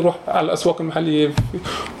 كان حتى يروح على الأسواق المحلية،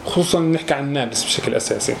 خصوصا نحكي عن النابلس بشكل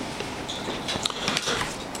أساسي.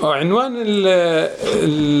 عنوان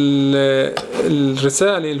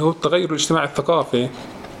الرسالة اللي هو التغير الاجتماعي الثقافي،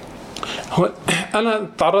 هو أنا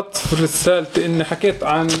تعرضت في رسالتي إني حكيت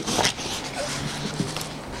عن،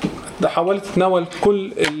 حاولت أتناول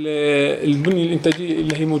كل البنية الإنتاجية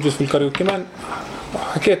اللي هي موجودة في القرية، وكمان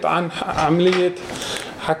حكيت عن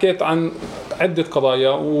حكيت عن عدة قضايا.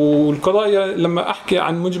 والقضايا لما أحكي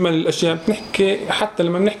عن مجمل الأشياء بنحكي، حتى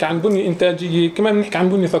لما بنحكي عن بنية إنتاجية كمان بنحكي عن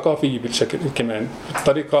بنية ثقافية بالشكل كمان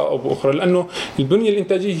بطريقة أو بأخرى، لأنه البنية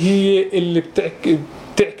الإنتاجية هي اللي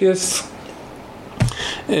بتعكس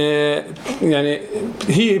يعني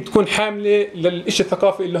هي بتكون حاملة للإشي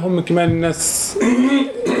الثقافي اللي هم كمان الناس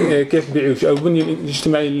كيف بيعيشوا، أو البنية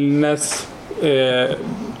الاجتماعية اللي الناس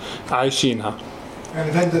عايشينها.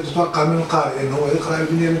 يعني فانت تتوقع من القارئ انه هو يقرا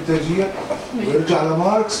البنيه الانتاجيه ويرجع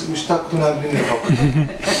لماركس ويشتق منها البنيه فقط.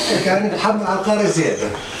 كان يتحمل على القارئ زياده،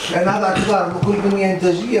 لان هذا اعتبار انه كل بنيه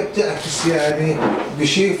انتاجيه بتعكس يعني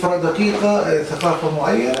بشفره دقيقه ثقافه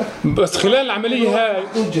معينه. بس خلال العمليه هاي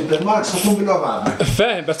جدا ماركس حكم بالوضع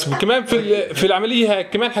فاهم، بس كمان في العمليه هاي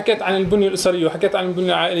كمان حكيت عن البنيه الاسريه وحكيت عن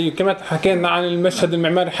البنيه العائليه، وكمان حكينا عن المشهد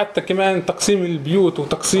المعماري، حتى كمان تقسيم البيوت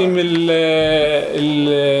وتقسيم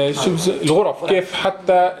الغرف، كيف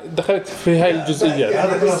حتى دخلت في هاي الجزئيات.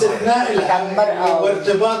 يعني باستثناء العائلة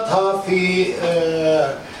وارتباطها في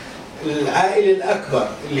العائلة الأكبر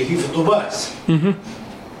اللي هي في طوباس.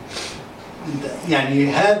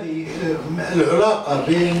 يعني هذه العلاقة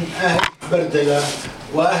بين أهل بردلة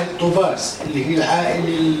وأهل طوباس اللي هي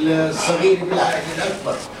العائلة الصغيرة بالعائلة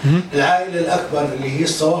الأكبر. العائلة الأكبر اللي هي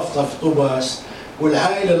الصوافطة في طوباس،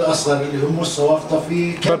 والعائلة الأصغر اللي هم الصوافطة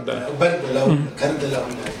في بردلة وكردلة.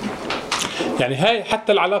 يعني هاي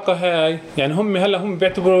حتى العلاقة هاي، يعني هم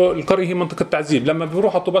بيعتبروا القرية هي منطقة تعذيب، لما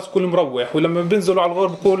بيروحوا طوباس كل مروح، ولما بينزلوا على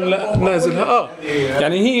الغرب كل نازل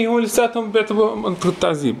يعني هو لساتهم بيعتبروا منطقة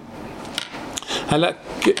تعذيب. هلا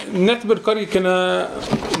نعتبر القرية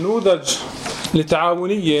كنموذج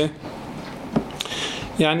لتعاونية،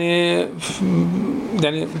 يعني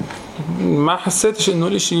ما حسيتش انه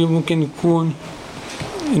الاشي ممكن يكون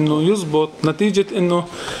انه يزبط، نتيجة انه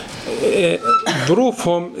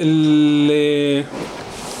ظروفهم اللي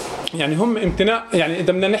يعني هم امتناع. يعني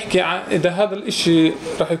اذا بدنا نحكي عن اذا هذا الاشي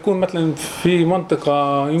راح يكون مثلا في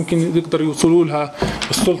منطقة يمكن يقدروا يوصلوا لها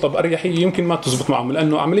السلطة بأريحية، يمكن ما تزبط معهم،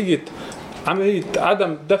 لانه عملية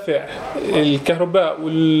عدم دفع الكهرباء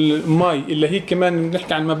والماء اللي هي كمان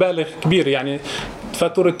بنحكي عن مبالغ كبيرة. يعني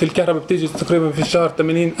فاتورة الكهرباء بتيجي تقريبا في الشهر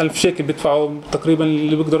 80,000 شيكل، بيدفعوا تقريبا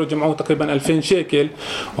اللي بيقدروا يجمعوه تقريبا 2000 شيكل،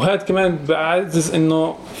 وهذا كمان بعزز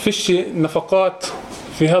انه فيش نفقات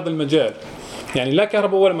في هذا المجال، يعني لا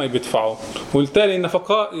كهرباء ولا ماء بيدفعوا، وبالتالي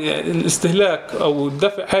النفقات الاستهلاك او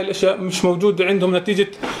الدفع هاي الاشياء مش موجودة عندهم، نتيجة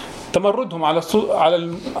تمردهم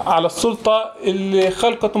على السلطة اللي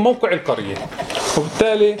خلقت موقع القرية.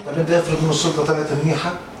 وبالتالي بدي افرض ان السلطة طلعت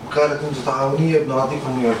منيحة وقالت انتم تعاونية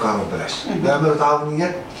بنعطيكم مياه الكهرباء ببلاش، بيعملوا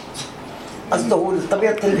تعاونية؟ قصده هو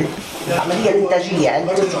طبيعة العملية الإنتاجية عند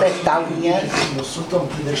التعاونيات. السلطة ما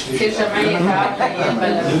بتقدرش في الجمعية تعاونية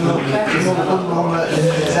البلد.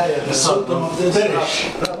 السلطة ما بتقدرش.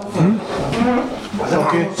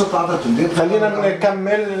 اوكي خلينا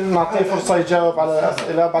نكمل، نعطيه فرصة يجاوب على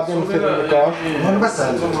الأسئلة بعدين نصير النقاش. انا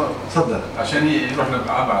بسأل تفضل عشان يروح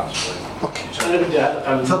لأبعد شوي. اوكي انا بدي اعلق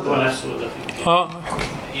على الموضوع نفسه.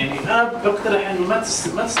 يعني انا بقترح انه ما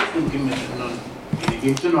تستخدم قيمه انه يعني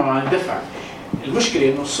بيمتنعوا عن الدفع. المشكله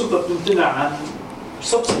انه السلطه بتمتنع عن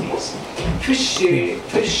سبسيديز.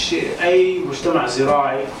 فيش اي مجتمع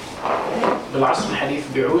زراعي بالعصر الحديث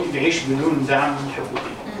بيعيش بدون دعم حكومي.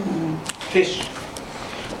 فيش.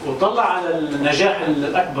 وطلع على النجاح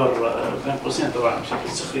الاكبر بين قوسين طبعا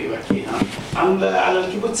بشكل سخري بحكيها على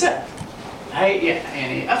الكيبوتسات. هاي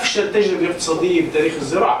يعني افشل تجربه اقتصاديه بتاريخ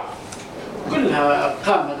الزراعه، كلها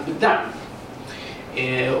قامت بالدعم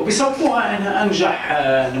وبيصفوها انها انجح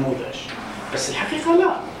نموذج، بس الحقيقه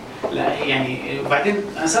لا يعني. وبعدين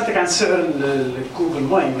انا سالتك عن سعر الكوب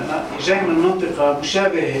المي، انا جاي من منطقه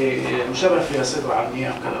مشابه فيها سيطره على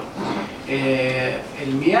المياه وكذا.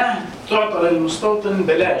 المياه تعطى للمستوطن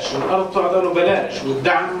بلاش، والارض تعطى له بلاش،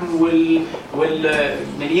 والدعم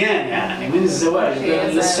والمليان يعني من الزواج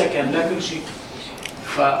للسكن لا كل شيء.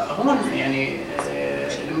 فهون يعني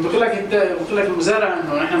بقول لك المزارع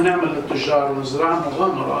انه نحن بنعمل للتجار والزراعه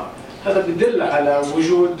مغامره، هذا بدل على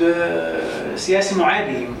وجود سياسي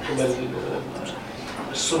معادي من قبل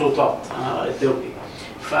السلطات الدولي.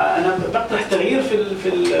 فانا بقترح تغيير في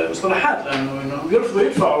المصطلحات، لانه بيرفضوا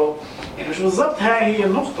يدفعوا، يعني مش بالضبط هاي هي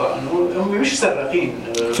النقطة، انه هم مش سراقين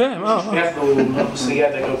فاهم ياخذوا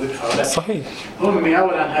سيادتك او بيدفعوا، لا صحيح. هم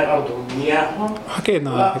اولا هاي ارضهم مياههم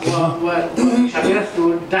حكينا ومش عم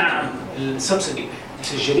ياخذوا دعم السبسيدي،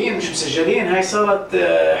 مسجلين مش مسجلين، هاي صارت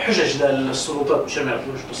حجج للسلطات مش عم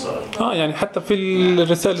يعرفوا شو صار. يعني حتى في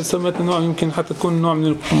الرسالة اللي سميتها نوع يمكن حتى تكون نوع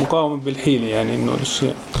من المقاومة بالحيلة، يعني انه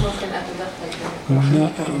الاشياء ممكن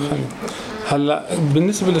اتدخل. هلا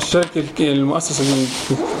بالنسبة للشركة المؤسسة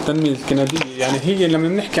للتنمية الكندية، يعني هي لما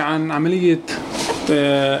بنحكي عن عملية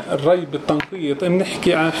الري بالتنقيط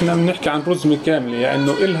احنا بنحكي عن رزمة كاملة،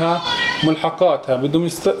 يعني إلها ملحقاتها بدهم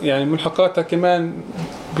يعني ملحقاتها كمان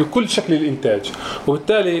بكل شكل الإنتاج،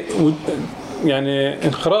 وبالتالي يعني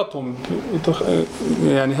انخراطهم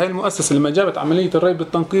يعني هاي المؤسسة لما جابت عملية الري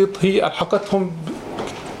بالتنقيط هي ألحقتهم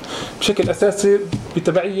بشكل أساسي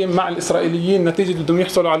بتبعية مع الإسرائيليين، نتيجة بدهم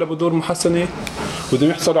يحصلوا على بذور محسنة، بدهم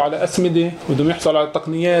يحصلوا على أسمدة، بدهم يحصلوا على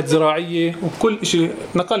تقنيات زراعية، وكل شيء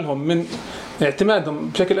نقلهم من اعتمادهم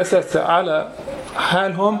بشكل أساسي على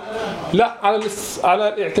حالهم لا على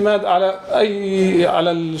الاعتماد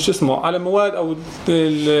على شو اسمه على مواد او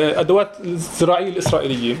الادوات الزراعيه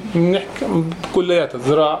الاسرائيليه. بنحكي كلياتها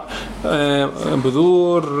زراعه،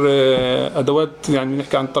 بذور، ادوات، يعني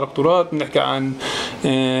بنحكي عن تراكتورات، بنحكي عن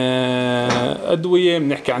ادويه،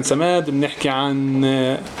 بنحكي عن سماد، بنحكي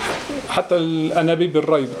عن حتى الانابيب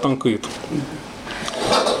الري بالتنقيط.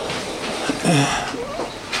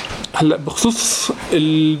 هلا بخصوص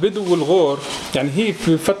البدو والغور، يعني هي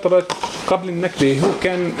في فترة قبل النكبة هو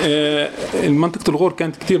كان منطقة الغور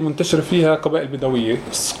كانت كتير منتشرة فيها قبائل بدوية،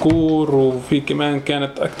 صقور، وفي كمان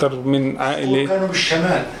كانت أكثر من عائلة. كانوا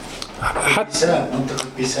بالشمال حتى بيسان، منطقة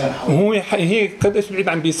بيسان. هي قديش بعيد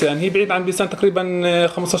عن بيسان؟ هي بعيد عن بيسان تقريبا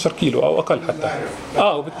 15 كيلو أو أقل حتى.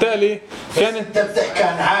 وبالتالي كانت أنت بتحكي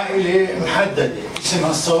عن عائلة محددة اسمها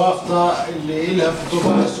الصوافطة اللي إلها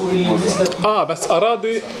فوتوباس واللي نزلت.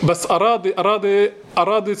 بس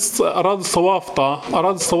أراضي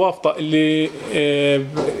الصوافطة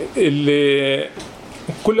اللي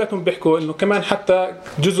كلهم بيحكوا انه كمان حتى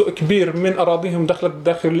جزء كبير من اراضيهم دخلت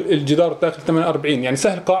داخل الجدار داخل 48، يعني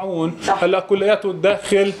سهل قاعون هلا كلياته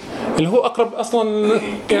داخل اللي هو اقرب اصلا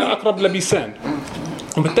اقرب لبيسان،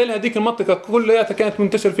 وبالتالي هذيك المنطقة كلها كانت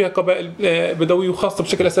منتشر فيها قبائل بدوية، وخاصة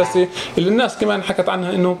بشكل أساسي اللي الناس كمان حكت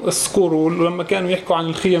عنها إنه الصقور، ولما كانوا يحكوا عن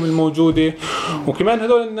الخيم الموجودة، وكمان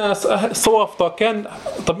هذول الناس الصوافطة كان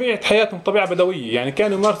طبيعة حياتهم طبيعة بدوية، يعني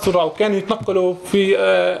كانوا يمارسوا الرعي وكانوا يتنقلوا في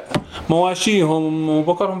مواشيهم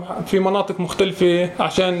وبقرهم في مناطق مختلفة،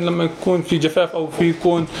 عشان لما يكون في جفاف أو في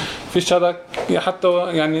يكون فيش هذا. حتى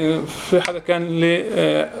يعني في حدا كان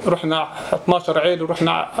اللي رحنا 12 عيل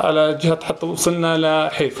ورحنا على جهة حتى وصلنا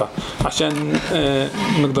لحيفا عشان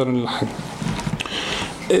نقدر نلحق.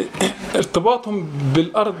 ارتباطهم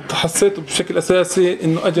بالأرض حسيته بشكل أساسي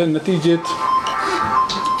إنه أجل نتيجة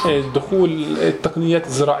دخول التقنيات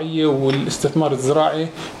الزراعية والاستثمار الزراعي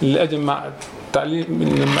اللي أجل مع التعليم،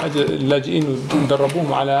 لما أجل اللاجئين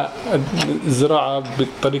ودربوهم على الزراعة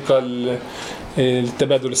بالطريقة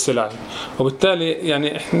التبادل السلعي. وبالتالي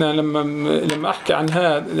يعني احنا لما احكي عن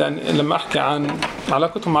هذا، يعني لما احكي عن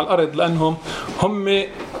علاقتهم مع الارض، لانهم هم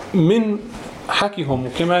من حكيهم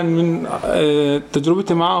وكمان من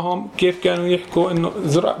تجربتي معهم كيف كانوا يحكوا انه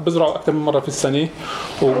بزرعوا اكثر من مره في السنه،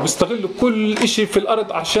 وبيستغلوا كل شيء في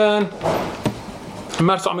الارض عشان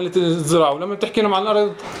يمارسوا عمليه الزراعه. ولما بتحكي لهم عن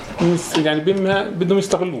الارض يعني بدهم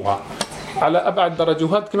يستغلوها على ابعد درجه،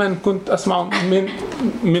 وهذا كمان كنت اسمع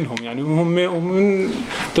منهم، يعني هم ومن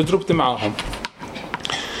تجربتي معهم.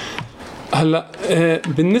 هلا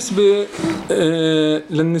بالنسبه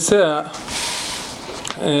للنساء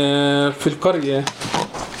في القريه،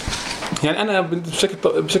 يعني انا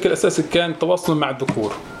بشكل اساسي كان تواصل مع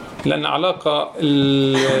الذكور، لان العلاقه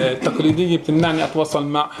التقليديه بتمنعني اتواصل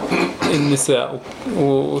مع النساء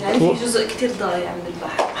يعني في جزء كتير ضايع من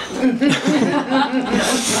البحر.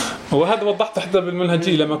 وهذا وضحت حتى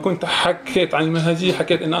بالمنهجية لما كنت حكيت عن المنهجية،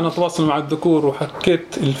 حكيت إن أنا أتواصل مع الذكور،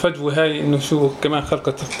 وحكيت الفجوة هاي إنه شو كمان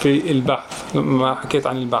خلقت في البحث لما حكيت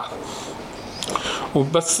عن البحث.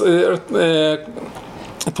 وبس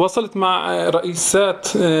تواصلت مع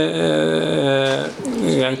رئيسات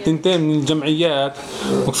يعني تنتين من الجمعيات،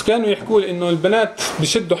 وكانوا يحكوا لي إنه البنات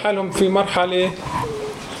بيشدوا حالهم في مرحلة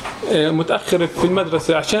متأخرة في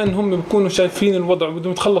المدرسة عشان هم بيكونوا شايفين الوضع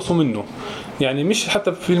وبدهم يتخلصوا منه. يعني مش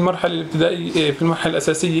حتى في المرحلة الابتدائية، في المرحلة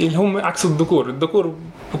الأساسية اللي هم عكس الذكور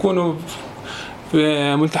بيكونوا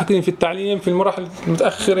ملتحقين في التعليم، في المراحل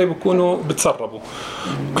المتأخرة بيكونوا بتسربوا.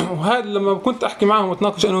 وهذا لما كنت أحكي معهم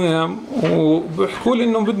واتناقش أنا وياهم، وبيحكوا لي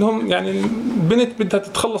إنه بدهم يعني البنت بدها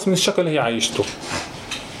تتخلص من الشكل اللي هي عايشته.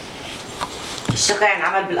 الشقة يعني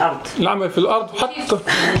عمل بالأرض، العمل في الأرض. وحتى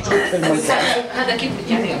هذا كيف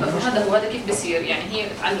يعني هذا كيف بصير؟ يعني هي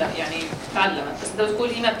تعلمت بس انت بتقول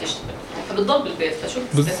هي ما بتشتغل فبتضل بالبيت، فشو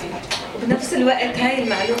بتستفيد؟ وبنفس الوقت هاي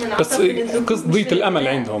المعلومة بس قضية الأمل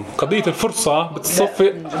عندهم، قضية الفرصة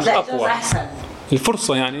بتصفي أقوى.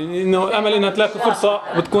 الفرصة يعني إنه أمل إنها تلاقي فرصة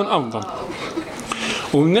بتكون أفضل.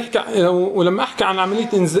 ولما أحكي عن عملية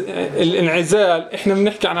الانعزال، إحنا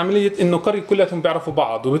بنحكي عن عملية إنه قرية كلهم بيعرفوا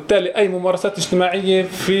بعض، وبالتالي أي ممارسات اجتماعية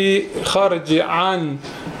في خارج عن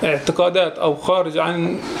اعتقادات أو خارج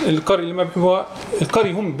عن القرية اللي ما بيحبوها،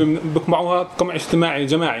 القرية هم بيقمعوها قمع اجتماعي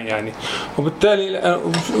جماعي يعني. وبالتالي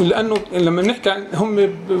لأنه لما بنحكي هم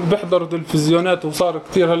بيحضروا تلفزيونات، وصار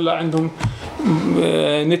كتير هلا عندهم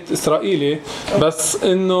نت إسرائيلي، بس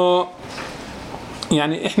إنه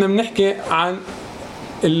يعني إحنا بنحكي عن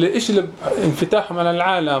الإشي اللي انفتاحهم على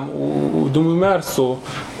العالم ودهم يمارسوا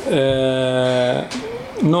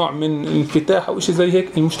نوع من الانفتاح أو إشي زي هيك.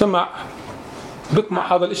 المجتمع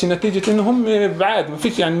بقمع هذا الإشي نتيجة إنه هم بعاد، ما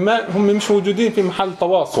فيش يعني ما هم مش موجودين في محل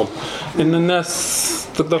تواصل إن الناس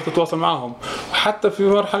تقدر تتواصل معهم. وحتى في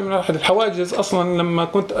مرحلة من مراحل الحواجز أصلا لما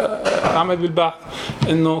كنت أعمل بالبحث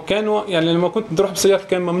إنه كانوا يعني لما كنت بروح بسيارة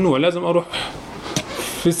كان ممنوع، لازم أروح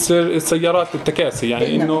في السيارات التكاسي،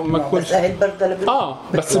 يعني انه ما تكونش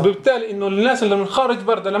بس بالتالي انه الناس اللي من خارج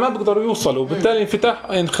بردة ما بيقدروا يوصلوا، بالتالي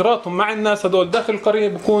انخراطهم مع الناس هذول داخل القرية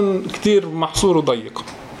بيكون كتير محصور وضيق.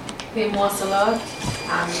 في مواصلات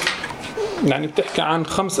يعني بتحكي عن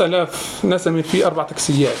 5000 نسمة في 4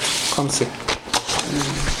 تاكسيات، 5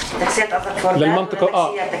 تاكسيات قصدك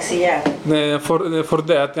للمنطقة تاكسيات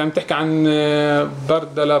فردات، يعني بتحكي عن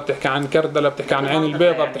بردلة، بتحكي عن كردلة، بتحكي عن عين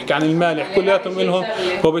البيضة، بتحكي عن المالح، كلياتهم منهم.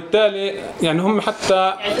 وبالتالي يعني هم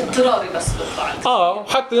حتى يعني اضطراري بس بيطلع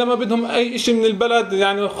حتى لما بدهم اي شيء من البلد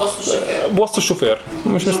يعني بوصوا الشوفير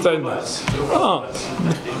مش مستعد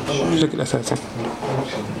بشكل اساسي.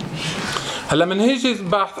 هلا من هيجي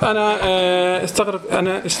البحث انا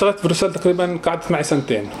اشتغلت في بروسل تقريبا، قعدت معي 2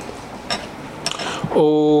 سنين،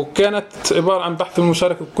 وكانت عبارة عن بحث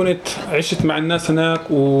المشاركة. كنت عشت مع الناس هناك،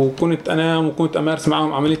 وكنت أنام، وكنت أمارس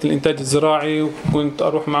معهم عملية الإنتاج الزراعي، وكنت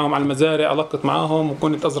أروح معهم على المزارع ألقط معهم،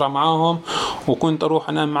 وكنت أزرع معهم، وكنت أروح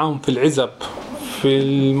أنام معهم في العزب في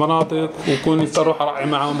المناطق، وكنت أروح أرعي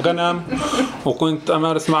معهم غنم، وكنت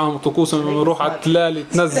أمارس معهم طقوسهم لما أروح على التلال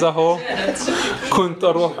يتنزهوا، كنت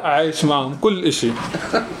أروح أعيش معهم كل إشي.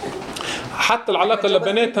 حتى العلاقة اللي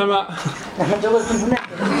بنيتها مع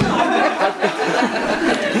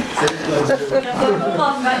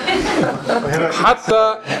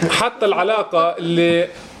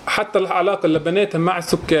حتى العلاقة اللي بنيتها مع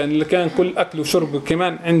السكان اللي كان كل أكل وشرب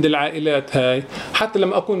كمان عند العائلات هاي، حتى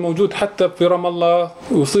لما أكون موجود حتى في رام الله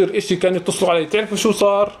ويصير إشي كانوا يتصلوا علي، تعرفوا شو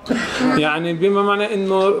صار؟ يعني بما معنى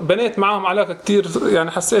إنه بنيت معهم علاقة كتير،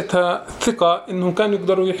 يعني حسيتها ثقة إنهم كانوا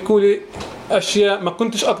يقدروا يحكوا لي أشياء ما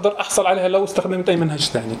كنتش أقدر أحصل عليها لو استخدمت أي منهج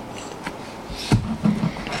ثاني.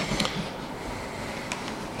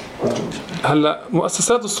 هلا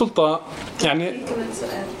مؤسسات السلطة يعني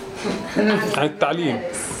عن التعليم،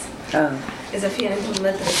 إذا في عندهم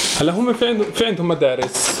مدرسة، هلا هم في عندهم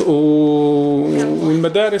مدارس،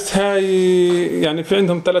 والمدارس هاي يعني في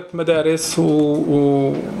عندهم 3 مدارس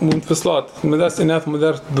ومنفصلات، مدارس إناث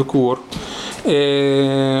ومدارس ذكور.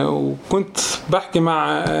 وكنت بحكي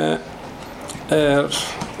مع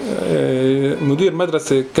مدير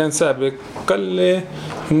مدرسة كان سابق، قال لي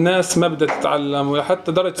الناس ما بدها تتعلم،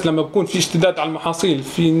 وحتى درجة لما بكون في اشتداد على المحاصيل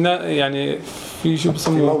يعني في شو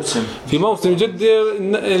بسموه في موسم جد،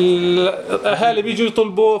 الأهالي بيجوا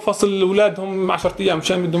يطلبوا فصل أولادهم 10 أيام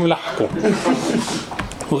مشان بدهم يلحقوا،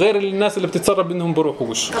 وغير الناس اللي بتتسرب انهم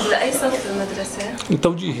بروحوش. طب لأي صف المدرسة؟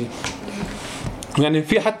 التوجيهي. يعني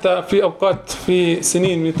في حتى في أوقات في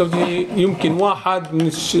سنين من التوجيهي يمكن واحد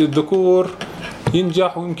من الذكور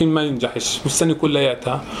ينجح ويمكن ما ينجحش بالسنة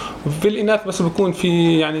كلياتها. في الإناث بس بيكون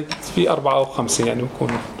في يعني في 4 أو 5 يعني بيكون.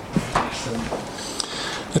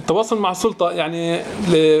 التواصل مع السلطة يعني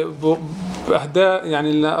بأهداف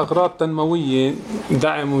يعني لأغراض تنموية،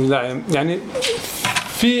 دعم ودعم، يعني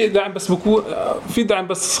في دعم بس بكون في دعم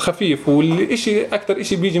بس خفيف، والشيء أكثر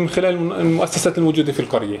شيء بيجي من خلال المؤسسات الموجودة في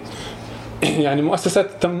القرية. يعني المؤسسات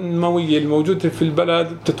التنموية الموجودة في البلد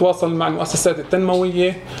بتتواصل مع المؤسسات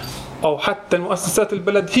التنموية، أو حتى المؤسسات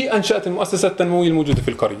البلد هي أنشأت المؤسسات التنموية الموجودة في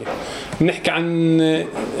القرية. بنحكي عن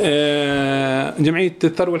جمعية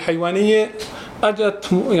الثروة الحيوانية، أجت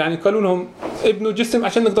يعني قالوا لهم ابنوا جسم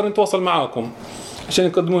عشان نقدر نتواصل معاكم، عشان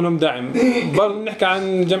يقدموا لهم دعم. برضه بنحكي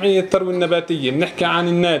عن جمعية الثروة النباتية، بنحكي عن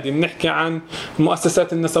النادي، بنحكي عن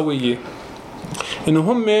المؤسسات النسوية. إنه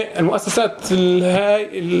هم المؤسسات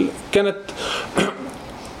هاي كانت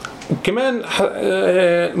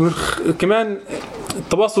كمان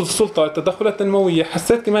تواصل السلطة، التدخلات التنموية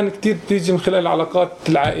حسيت كمان كتير بتيجي من خلال العلاقات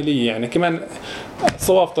العائلية. يعني كمان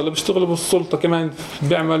الصوافطة اللي بيشتغلوا بالسلطة كمان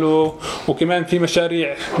بيعملوا، وكمان في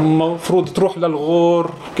مشاريع مفروض تروح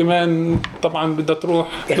للغور، كمان طبعا بدها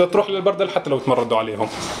تروح للبردل حتى لو تمردوا عليهم.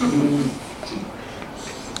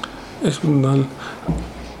 ايش بدنا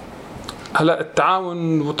هلا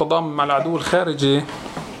التعاون والتضامن مع العدو الخارجي،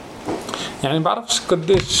 يعني بعرفش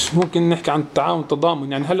قديش ممكن نحكي عن التعاون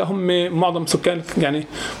والتضامن. يعني هلا هم معظم سكان، يعني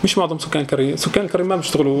مش معظم سكان القرية، سكان القرية ما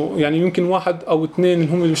بيشتغلوا، يعني يمكن 1 أو 2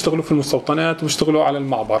 هم اللي بيشتغلوا في المستوطنات وبيشتغلوا على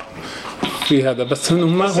المعبر في هذا، بس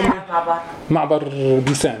هم معبر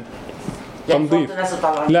بيسان تنظيف.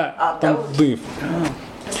 لا تنظيف.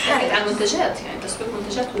 بس حكيت عن منتجات، يعني تسويق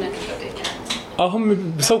منتجات هناك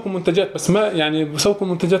هم بيسوقوا منتجات، بس ما يعني بيسوقوا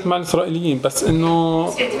منتجات مع الإسرائيليين، بس إنه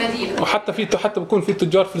وحتى حتى بكون في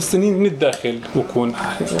تجار فلسطينيين من الداخل، بكون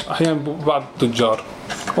أحيانا بعض التجار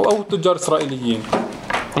أو تجار إسرائيليين.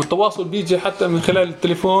 والتواصل بيجي حتى من خلال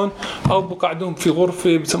التليفون، أو بقعدهم في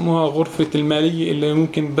غرفة بسموها غرفة المالية، اللي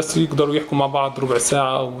ممكن بس يقدروا يحكوا مع بعض ربع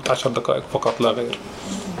ساعة أو 10 دقائق فقط لا غير.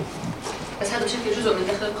 بس هذا بشكل جزء من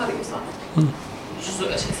داخل القرية صح؟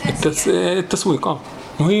 جزء أساسي. التسويق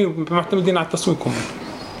وهي معتمدين على التسويق هم.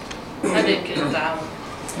 هذا يمكن التعاون.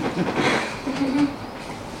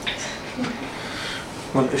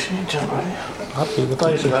 والشيء جاب عليه.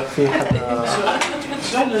 طيب في حدا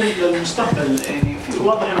سؤال للمستقبل، يعني في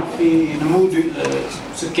واضح انه في نموذج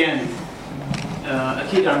سكاني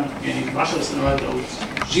اكيد عن يعني ب 10 سنوات او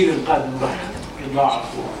الجيل القادم راح يتضاعف،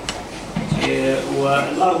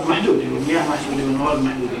 والارض محدوده والمياه محدوده والموارد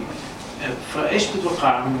محدوده. فايش تتوقع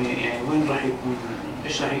عمي، يعني وين راح يكون،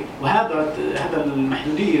 ايش راح وهذا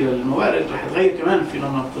المحدوديه للموارد راح تغير كمان في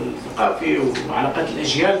نمط الثقافي وعلاقات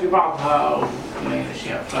الاجيال ببعضها وكل هاي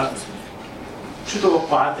الاشياء. شو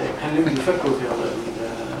توقعاتك؟ هل هم بيفكروا في هذا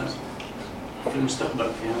في المستقبل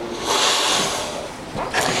في هذا؟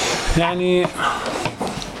 يعني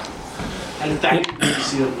هل التعليم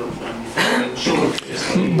بيصير الشغل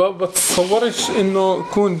بتصورش انه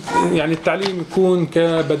يكون يعني التعليم يكون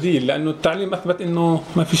كبديل، لانه التعليم اثبت انه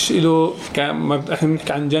ما فيش له احنا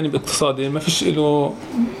بنحكي عن جانب اقتصادي، ما فيش له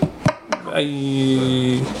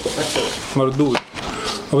اي مردود.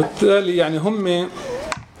 وبالتالي يعني هم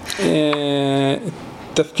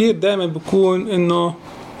التفكير دائما بيكون انه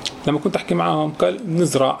لما كنت احكي معهم قال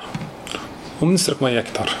نزرع وبنسرق مياه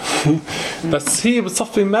اكثر. بس هي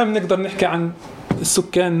بتصفي ما بنقدر نحكي عن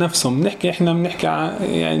السكان نفسهم، بنحكي عن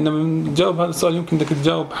يعني لما نجاوب هذا السؤال يمكن بدك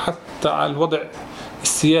تجاوب حتى على الوضع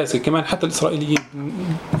السياسي كمان. حتى الاسرائيليين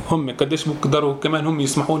هم قديش بيقدروا كمان هم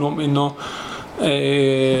يسمحوا لهم انه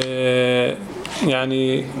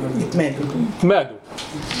يعني يتمادوا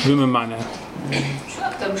بما معناه. شو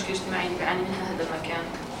اكثر مشكله اجتماعيه بيعاني منها هذا المكان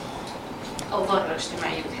او ظاهره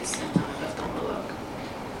اجتماعيه بتحس انها بتنطبق؟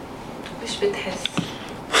 مش بتحس؟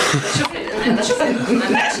 شوف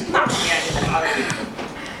انا عشت معهم يعني بالعربي.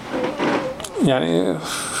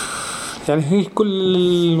 يعني هي كل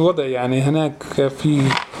الوضع يعني هناك في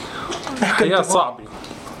حياة صعبة.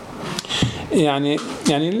 يعني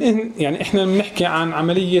احنا بنحكي عن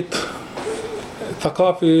عملية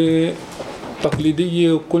ثقافة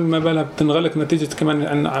تقليدية، وكل ما بالها بتنغلق نتيجة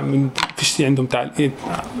كمان عن فيش عندهم تعليم،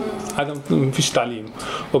 عدم فيش تعليم،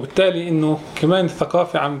 وبالتالي انه كمان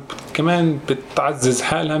الثقافة كمان بتعزز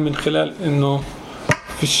حالها من خلال انه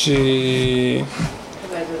فيش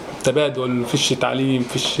تبادل، فيش تعليم،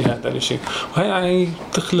 فيش هذا الشيء. وهي يعني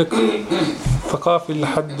تخلق ثقافة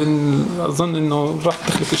لحد اظن انه راح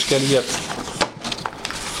تخلق اشكاليات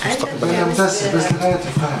أنا متأسف بس لغاية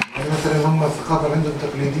الفهم. يعني مثلا هم الثقافة عندهم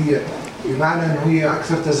تقليدية، بمعنى أنه هي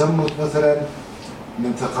أكثر تزمت مثلا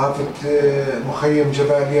من ثقافة مخيم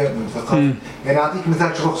جباليا، من ثقافة يعني أعطيك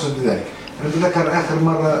مثال شو أقصد بذلك. أنا بتذكر آخر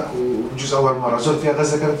مرة وجزء أول مرة زرت فيها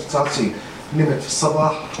غزة كانت في 99. نمت في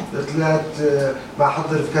الصباح طلعت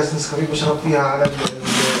بحضر في كاس نسكافيه بشرب فيها على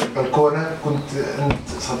البلكونة، كنت عند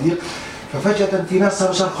صديق، ففجأة في ناس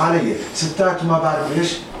صاروا يصرخوا علي، ستات وما بعرف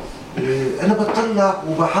ايش. أنا بطلع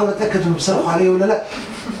وبحاول أتأكد إنهم بيصرخوا علي ولا لا.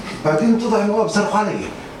 بعدين اتضح إنه بيصرخوا علي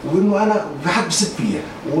وإنه أنا في حد بسب فيا،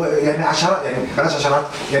 ويعني عشرات، يعني بلاش عشرات،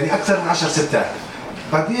 يعني أكثر من 10 ستات.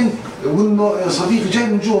 بعدين وانه صديقي جاي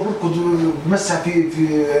من جوا بركض بمسح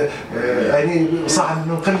في عيني صاحب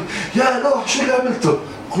منه، قال لي يا لوح شو اللي عملته؟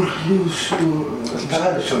 قلت له شو مش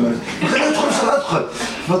عارف شو عملت، قال لي ادخل.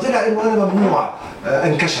 فطلع انه انا ممنوع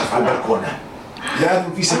انكشف على البلكونه لانه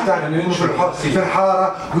في ستات بيكونوا في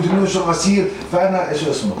الحاره بدهم ينشروا غسيل، فانا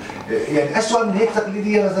شو اسمه يعني اسوء من هيك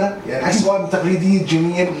تقليديه مثلا، يعني اسوء من تقليديه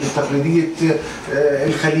جنين، تقليديه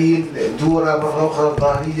الخليل، دوره مره اخرى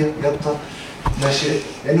الظاهريه قطه ماشي.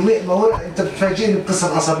 يعني ما هو انت بتفاجئني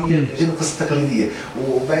بقصه عصبيه، بتفاجئني بقصه تقليديه،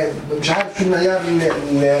 ومش عارف شو المعيار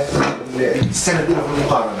اللي تستند له في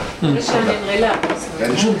المقارنه. ليش يعني انغلاق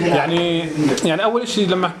يعني شو الغلاء؟ يعني اول شيء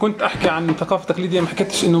لما كنت احكي عن ثقافه تقليديه ما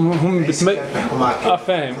حكيتش انه هم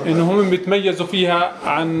فاهم انه هم بيتميزوا فيها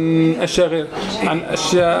عن اشياء غير، عن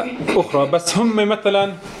اشياء اخرى، بس هم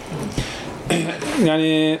مثلا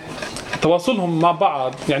يعني تواصلهم مع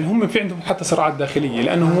بعض، يعني هم في عندهم حتى صراعات داخليه،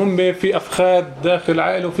 لانهم هم في افخاذ داخل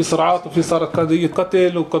العائله وفي صراعات وفي صارت قضيه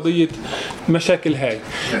قتل وقضيه مشاكل هاي.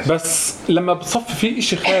 بس لما بتصفي في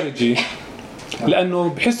شيء خارجي، لانه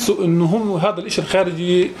بحسوا انه هم هذا الشيء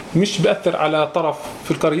الخارجي مش بياثر على طرف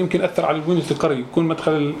في القريه، يمكن ياثر على بنيه القريه، يكون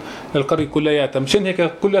مدخل القريه كلياتها، مشان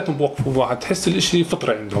هيك كلياتهم بوقفوا بعض، تحس الشيء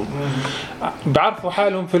فطري عندهم. بعرفوا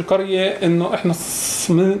حالهم في القريه انه احنا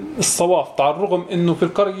من الصواف، على الرغم انه في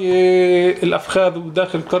القريه الافخاذ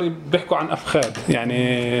وداخل القريه بيحكوا عن افخاذ،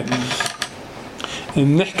 يعني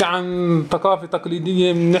بنحكي عن ثقافه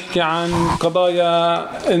تقليديه، بنحكي عن قضايا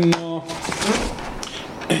انه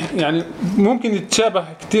يعني ممكن يتشابه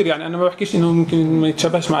كثير، يعني انا ما بحكيش انه ممكن ما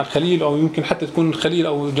يتشابهش مع الخليل، او يمكن حتى تكون الخليل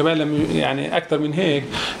او جبال يعني اكثر من هيك،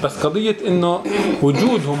 بس قضيه انه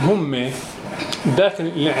وجودهم هم داخل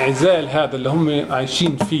الانعزال هذا اللي هم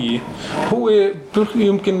عايشين فيه هو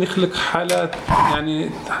يمكن يخلق حالات، يعني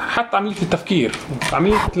حتى عمليه التفكير،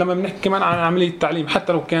 عمليه لما بنحكي كمان عن عمليه التعليم،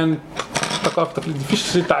 حتى لو كان ثقافه تقليديه،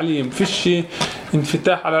 فيش تعليم، فيش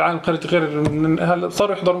انفتاح على العالم الخارجي، غير هلا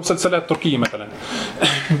صاروا يحضروا مسلسلات تركيه مثلا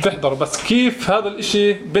بتحضروا، بس كيف هذا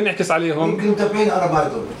الاشي بنعكس عليهم؟ يمكن متابعين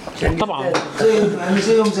اربعتهم طبعا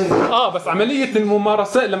زيهم بس عمليه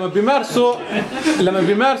الممارسات لما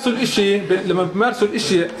بيمارسوا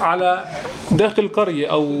الاشي على داخل القريه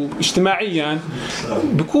او اجتماعيا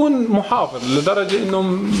بيكون محافظ لدرجه انه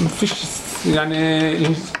ما فيش، يعني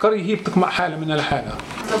القريه هي بتقمع حالها من الحالة.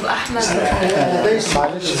 طب احمد ليس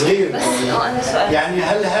معلش صغير بس انا سؤال، يعني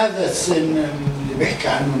هل هذا السن اللي بيحكي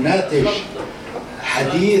عنه ناتج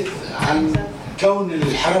حديث عن كون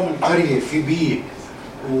الحرم القرية في بي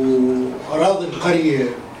وأراضي القرية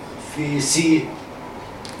في سي،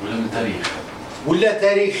 ولا من تاريخ ولا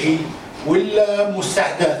تاريخي ولا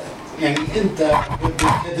مستحدث؟ يعني أنت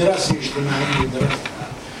كدراسة اجتماعية درست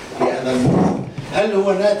في هذا الموضوع، هل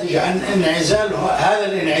هو ناتج عن انعزال، هذا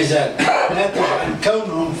الانعزال ناتج عن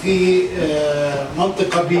كونهم في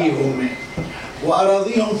منطقة بي هم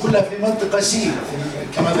وأراضيهم كلها في منطقة سي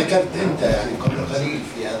كما ذكرت أنت يعني قبل قليل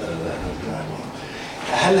في هذا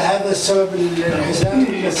هل هذا السبب الانعزال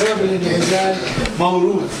ولا سبب الانعزال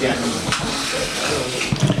موروث؟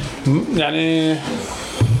 يعني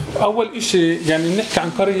أول إشي يعني نحكي عن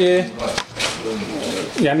قرية،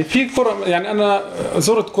 يعني في قرى، يعني أنا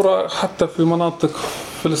زرت قرى حتى في مناطق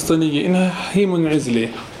فلسطينية إنها هي منعزلة،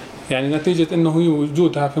 يعني نتيجة إنه هي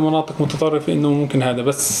وجودها في مناطق متطرفة إنه ممكن هذا،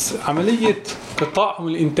 بس عملية قطاعهم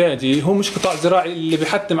الإنتاجي هو مش قطاع زراعي اللي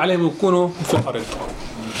بيحتم عليهم يكونوا في الأرض،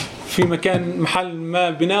 في مكان، محل ما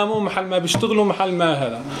بيناموا، محل ما بيشتغلوا، محل ما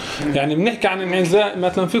هذا. يعني بنحكي عن انعزال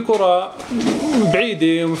مثلا في قرى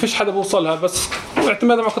بعيدة وما فيش حدا بوصلها، بس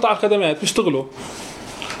اعتمادا على قطاع الخدمات بيشتغلوا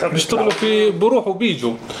في بروحوا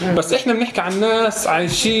وبيجوا، بس احنا بنحكي عن ناس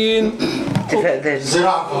عايشين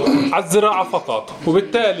على الزراعة فقط،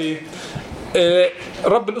 وبالتالي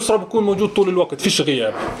رب الأسرة بيكون موجود طول الوقت، فيش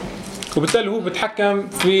غياب، وبالتالي هو بيتحكم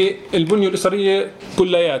في البنية الأسرية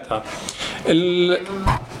كلياتها.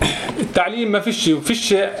 التعليم ما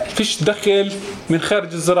فيش دخل من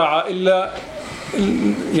خارج الزراعة إلا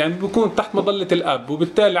يعني بيكون تحت مظلة الأب،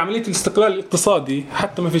 وبالتالي عملية الاستقلال الاقتصادي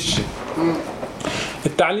حتى ما فيش.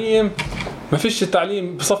 التعليم ما فيش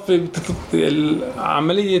تعليم بصفي،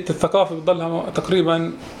 عملية الثقافة بتضلها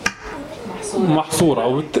تقريبا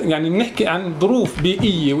محصورة، يعني بنحكي عن ظروف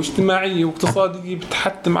بيئية واجتماعية واقتصادية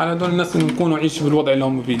بتحتم على هذول الناس إنهم يكونوا يعيشوا بالوضع اللي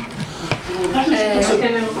هم فيه.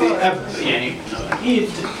 اب يعني اكيد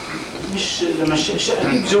مش لما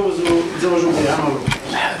اكيد تزوجوا بعمر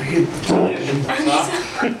صح؟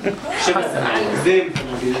 شباب زين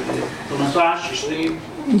 18 20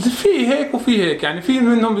 في هيك وفي هيك، يعني في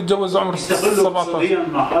منهم بيتجوزوا عمر يستقلوا 17. اقتصاديا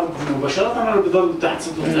مع اب مباشره ولا بضل تحت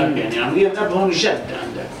سلطه الاب؟ يعني عمليا الاب هون جد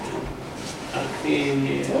عندك في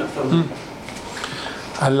اكثر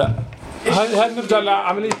هلا هاي نرجع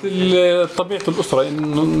لعمليه طبيعه الاسره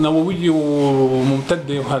انه نوويه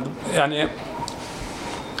وممتده وهذا يعني.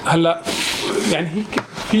 هلا يعني هيك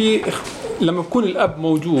في لما بكون الاب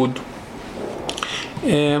موجود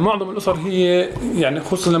معظم الاسر هي يعني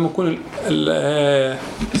خصوصا لما يكون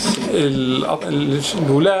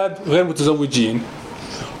الاولاد غير متزوجين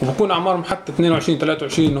وبكون اعمارهم حتى 22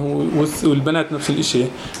 23 والبنات نفس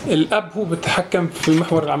الشيء، الاب هو بيتحكم في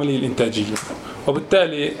محور العمليه الانتاجيه،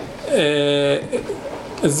 وبالتالي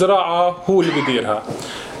الزراعه هو اللي بيديرها.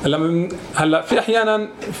 هلا في احيانا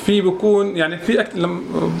في بيكون يعني في لما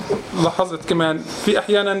لاحظت كمان في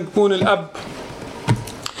احيانا بيكون الاب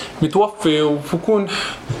متوفي وبكون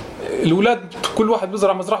الاولاد كل واحد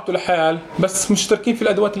بيزرع مزرعته لحال بس مشتركين في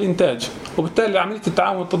الادوات الانتاج، وبالتالي عمليه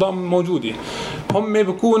التعاون والتضامن موجوده. هم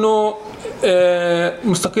بيكونوا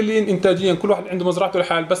مستقلين انتاجيا، كل واحد عنده مزرعته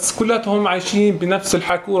لحال بس كلاتهم عايشين بنفس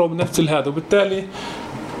الحاكوره وبنفس هذا، وبالتالي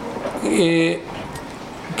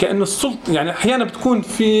كأنه السلطة يعني أحيانا بتكون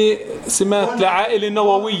في سمات لعائلة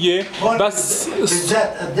نووية بس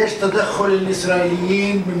بالذات قديش تدخل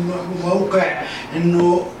الإسرائيليين من موقع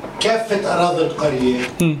إنه كافة أراضي القرية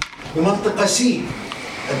بمنطقة سي،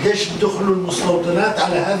 قديش بدخلوا المستوطنات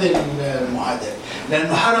على هذه المعادلة،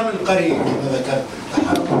 لأنه حرم القرية كما ذكرت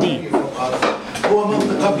حرم القرية فوق هو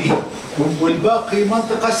منطقة بي والباقي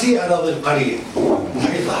منطقة سي أراضي القرية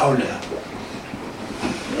محيطة حولها.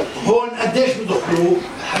 هون قديش بدخلوا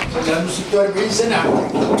حتى لانه 46 سنه عم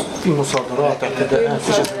تحكي في مصادرات اعتداءات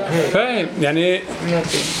في شيء هيك فاهم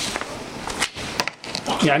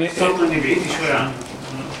يعني صرنا بعيد شوي عنه.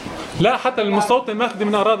 لا حتى المستوطن ماخذ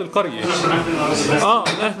من اراضي القريه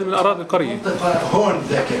ماخذ من اراضي القريه هون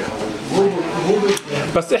ذاكر هو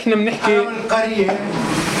بس احنا بنحكي القريه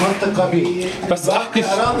منطقه بي بس احكي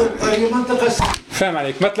اراضي القريه منطقه سي. فاهم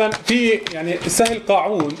عليك. مثلا في يعني سهل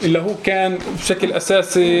قاعون اللي هو كان بشكل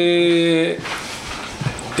اساسي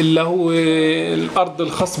اللي هو الارض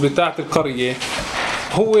الخصبه تاعت القريه،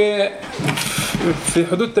 هو في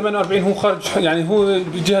حدود 48 هو خارج يعني هو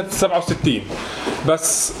بجهه 67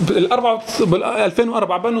 بس بال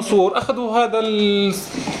 2004 بنوا سور اخذوا هذا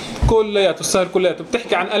كلياته السهل كلياته،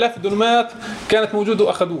 بتحكي عن الاف الدنمات كانت موجوده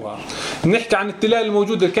واخذوها. بنحكي عن التلال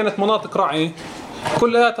الموجوده اللي كانت مناطق رعي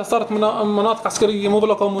كلها صارت مناطق عسكريه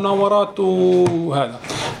مغلقه ومناورات وهذا.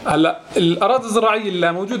 هلا الاراضي الزراعيه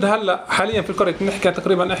اللي موجوده هلا حاليا في القريه بنحكي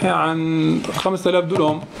تقريبا احنا عن 5000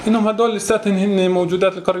 دولم، انهم هدول لساتهم هن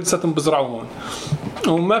موجودات القريه لساتهم بزرعوهم،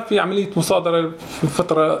 وما في عمليه مصادره في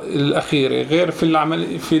الفتره الاخيره غير في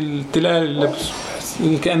العمل في التلال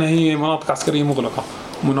اللي كانها هي مناطق عسكريه مغلقه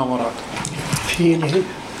مناورات. في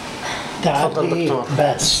تعليق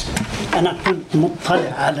بس أنا كنت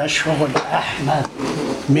مطلع على شغل أحمد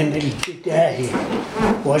من البداية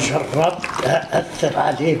وجربت أأثر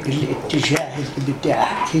عليه بالاتجاه اللي بدي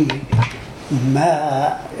أحكيه،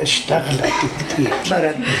 ما اشتغلت كثير.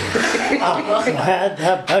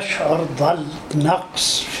 وهذا بشعر ضل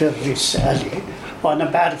نقص في الرسالة، وأنا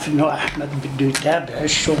بعرف إنه أحمد بده يتابع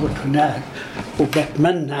الشغل هناك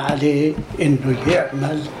وبتمنى عليه إنه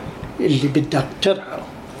يعمل اللي بدك ترعه.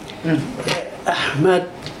 أحمد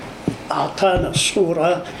أعطانا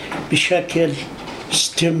الصورة بشكل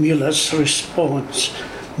stimulus response،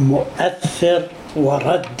 مؤثر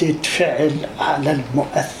وردة فعل على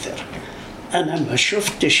المؤثر. أنا ما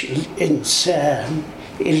شفتش الإنسان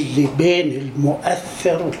اللي بين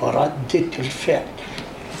المؤثر وردة الفعل.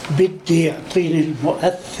 بدي يعطيني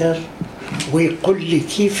المؤثر ويقول لي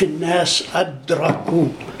كيف الناس أدركوا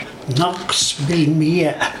نقص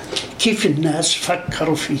بالمياه، كيف الناس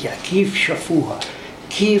فكروا فيها، كيف شافوها،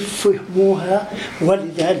 كيف فهموها،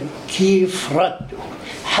 ولذلك كيف ردوا،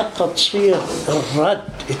 حتى تصير الرد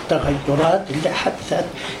التغيرات اللي حدثت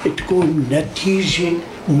تكون نتيجة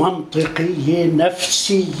منطقية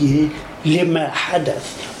نفسية لما حدث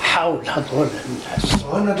حول هذول الناس.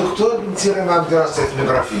 وهنا دكتور بنصير امام دراسه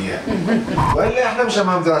اثنوغرافيه والا احنا مش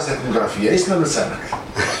امام دراسه اثنوغرافيه، يسلم لسانك.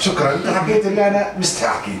 شكرا، انت حكيت اللي انا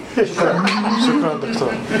مستحكي. شكرا. شكرا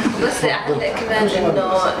دكتور. بس اعلق كمان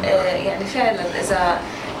انه يعني فعلا اذا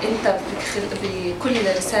انت بكل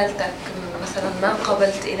رسالتك مثلا ما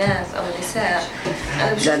قابلت اناث او نساء،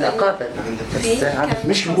 انا بشوف لا قابل بس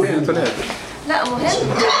مش مهم. لا مهم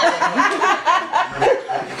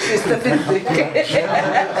يستفزك.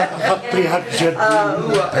 غطيها بجد.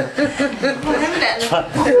 مهم لأنه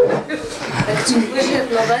بدك تشوف وجهة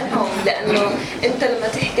نظرهم، لأنه أنت لما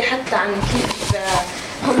تحكي حتى عن كيف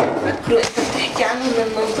هم بفكروا أنت بتحكي عنهم من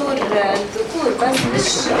منظور الذكور بس مش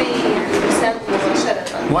بلسان مباشرة.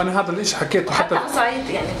 وانا هذا الشيء حكيته حتى على صعيد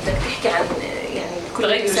يعني بدك تحكي عن يعني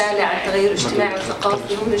كل رسالة عن تغير اجتماعي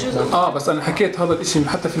وثقافي هم جزء. بس انا حكيت هذا الشيء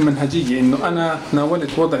حتى في المنهجيه انه انا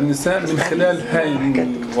تناولت وضع النساء من خلال هاي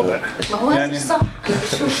الوضع. ما هو يعني صح انا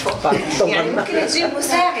بشوفه يعني ممكن تجيب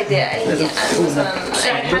مساعده اي مثلا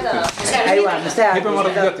حدا ايوه مساعده هبه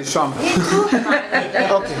مرضياتي شو عم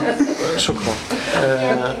اوكي شكرا.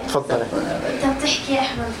 تفضلي. انت بتحكي يا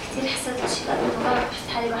احمد كثير حسيت شيء لانه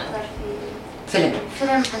بحس حالي بحضر في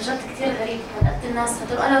فيلم عن جد كثير غريب هالقد الناس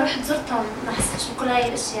هدول انا رحت زرتهم ما حسيتش بكل هاي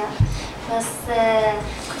الاشياء بس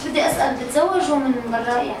كنت بدي اسال بتزوجوا من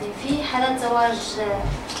برا يعني في حالات زواج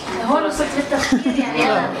هون وصلت بالتفكير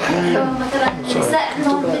يعني انا لو مثلا النساء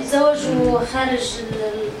عندهم بيتزوجوا خارج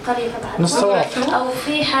القريه تبعهم او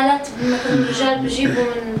في حالات مثلا الرجال بيجيبوا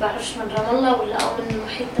من بعرفش من رام الله ولا او من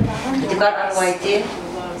المحيط تبعهم بدي بقرا روايتين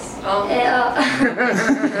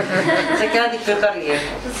كانت في قريه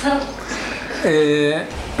بالضبط.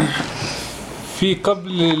 في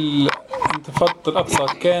قبل انتفاضة الأقصى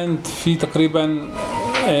كانت في تقريبا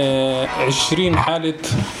 20 حالة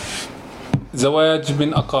زواج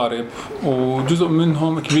من أقارب وجزء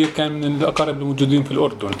منهم كبير كان من الأقارب الموجودين في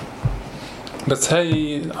الأردن. بس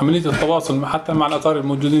هاي عملية التواصل حتى مع الأقارب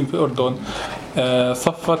الموجودين في الأردن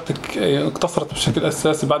اقتصرت بشكل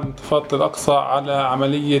أساسي بعد انتفاضة الأقصى على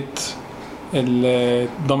عملية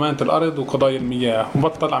ضمانة الأرض وقضايا المياه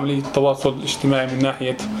وبطل عملية التواصل الاجتماعي من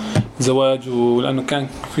ناحية زواج ولأنه كان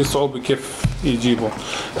في صعوبة كيف يجيبوا.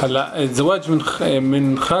 هلا الزواج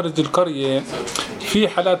من خارج القرية في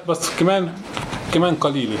حالات بس كمان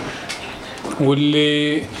قليلة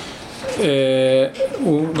واللي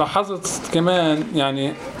ولاحظت كمان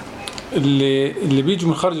يعني اللي بيجوا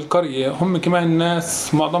من خارج القرية هم كمان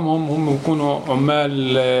ناس معظمهم هم بيكونوا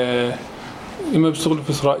عمال إما بيشتغلوا في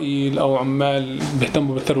إسرائيل أو عمال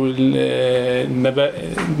بيهتموا بالثروة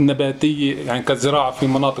النباتية يعني كزراعة في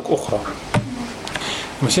مناطق أخرى.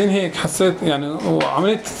 مشان هيك حسيت يعني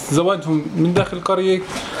عملية زواجهم من داخل القرية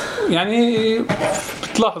يعني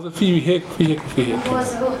بتلاحظ في هيك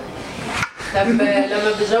طب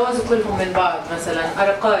لما بتجوزوا كلهم من بعض مثلا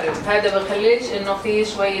أقارب هذا بخليش إنه في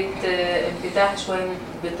شوية انفتاح شوي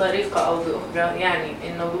بطريقة أو بأخرى يعني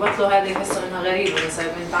إنه ببطلوا هذا يحسوا إنها غريبة مثلا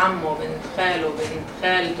بنت عمه بنت خاله بنت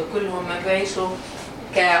خالته كلهم ما بيعيشوا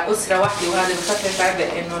كأسرة واحدة وهذا بخفف عبء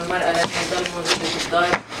إنه المرأة لازم تضل موجودة في الدار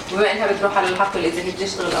وبما إنها بتروح على الحقل إذا هي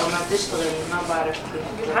بتشتغل أو ما بتشتغل ما بعرف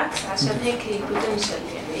بالعكس عشان هيك هي بوتنشل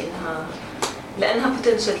يعني إنها لأنها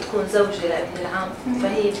بوتنشل تكون زوجة لابن العم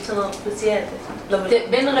فهي بتنط بزيادة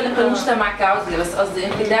بينغلق المجتمع كعزلة بس قصدي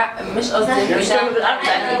انفتاح مش قصدي انفتاح بالأرض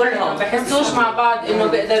يعني كلهم بحسوش مع بعض إنه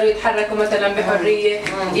بيقدروا يتحركوا مثلا بحرية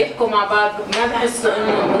يحكوا مع بعض ما بحسوا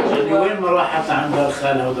إنه وين ما راحت عند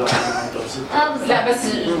الخالة ودراحة المتوسط لا بس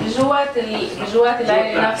بجوات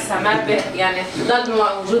العائلة نفسها ما يعني بتضل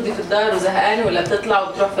موجودة في الدار وزهقانة ولا بتطلع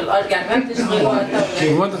وبتروح في الأرض يعني ما بتشتغل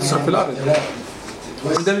وقتها وين تشتغل في الأرض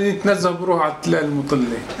عندما يتنزه بروح على التلاقي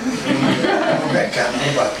المطلة بحكي عن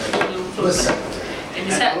بس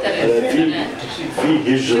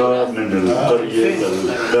في هجرة من القرية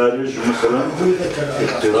للخارج مثلا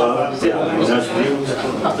اضطراب يعني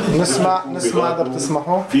الناس نسمع اذا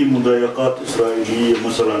بتسمحوا في مضايقات إسرائيلية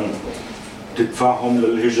مثلا تدفعهم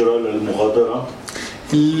للهجرة للمغادرة.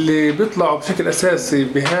 اللي بيطلعوا بشكل أساسي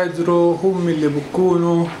بيهاجروا هم اللي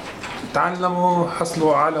بيكونوا تعلموا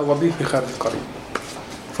حصلوا على وظيفة خارج القرية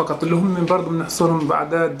فقط اللي هم برضه بنحصرهم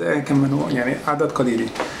بأعداد كمان يعني أعداد قليلة.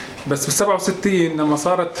 بس في 67 لما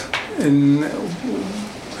صارت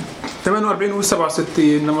 48 و 67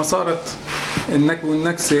 لما صارت النكبة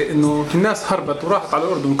والنكسة إنه الناس هربت وراحت على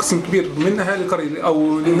الأردن قسم كبير من أهالي القرية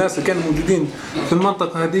أو الناس اللي كانوا موجودين في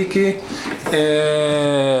المنطقة هذيك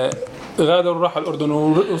غادروا راحوا الأردن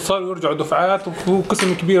وصاروا يرجعوا دفعات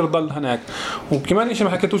وقسم كبير ضل هناك. وكمان شيء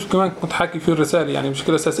ما حكيتوش كمان كنت حاكي في الرسالة يعني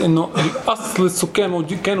بشكل أساسي إنه أصل السكان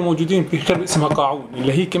كانوا موجودين في خرب اسمها قاعون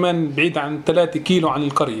اللي هي كمان بعيد عن 3 كيلو عن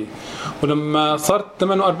القرية ولما صارت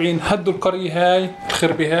 48 هدوا القرية هاي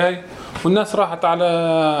الخربة هاي والناس راحت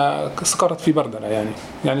على سقرت في بردلة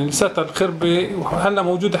يعني لساتها الخربة هلا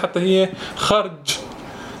موجودة حتى هي خارج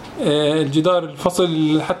الجدار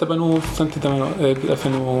الفصل حتى بنوه في سنة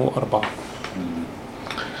 2004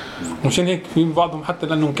 مشان هيك في بعضهم حتى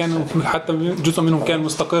لأنهم كانوا حتى جزء منهم كان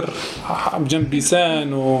مستقر بجنب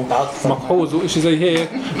بيسان ومقحوز وإشي زي هيك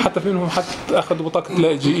حتى في منهم حتى أخذوا بطاقة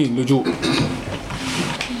لاجئين لجوء.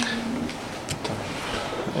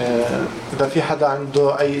 إذا في حدا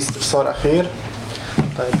عنده أي استفسار أخير.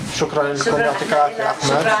 طيب شكرا لكم، يعطيك العافية أحمد.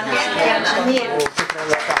 شكرا. وشكرا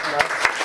لك أحمد.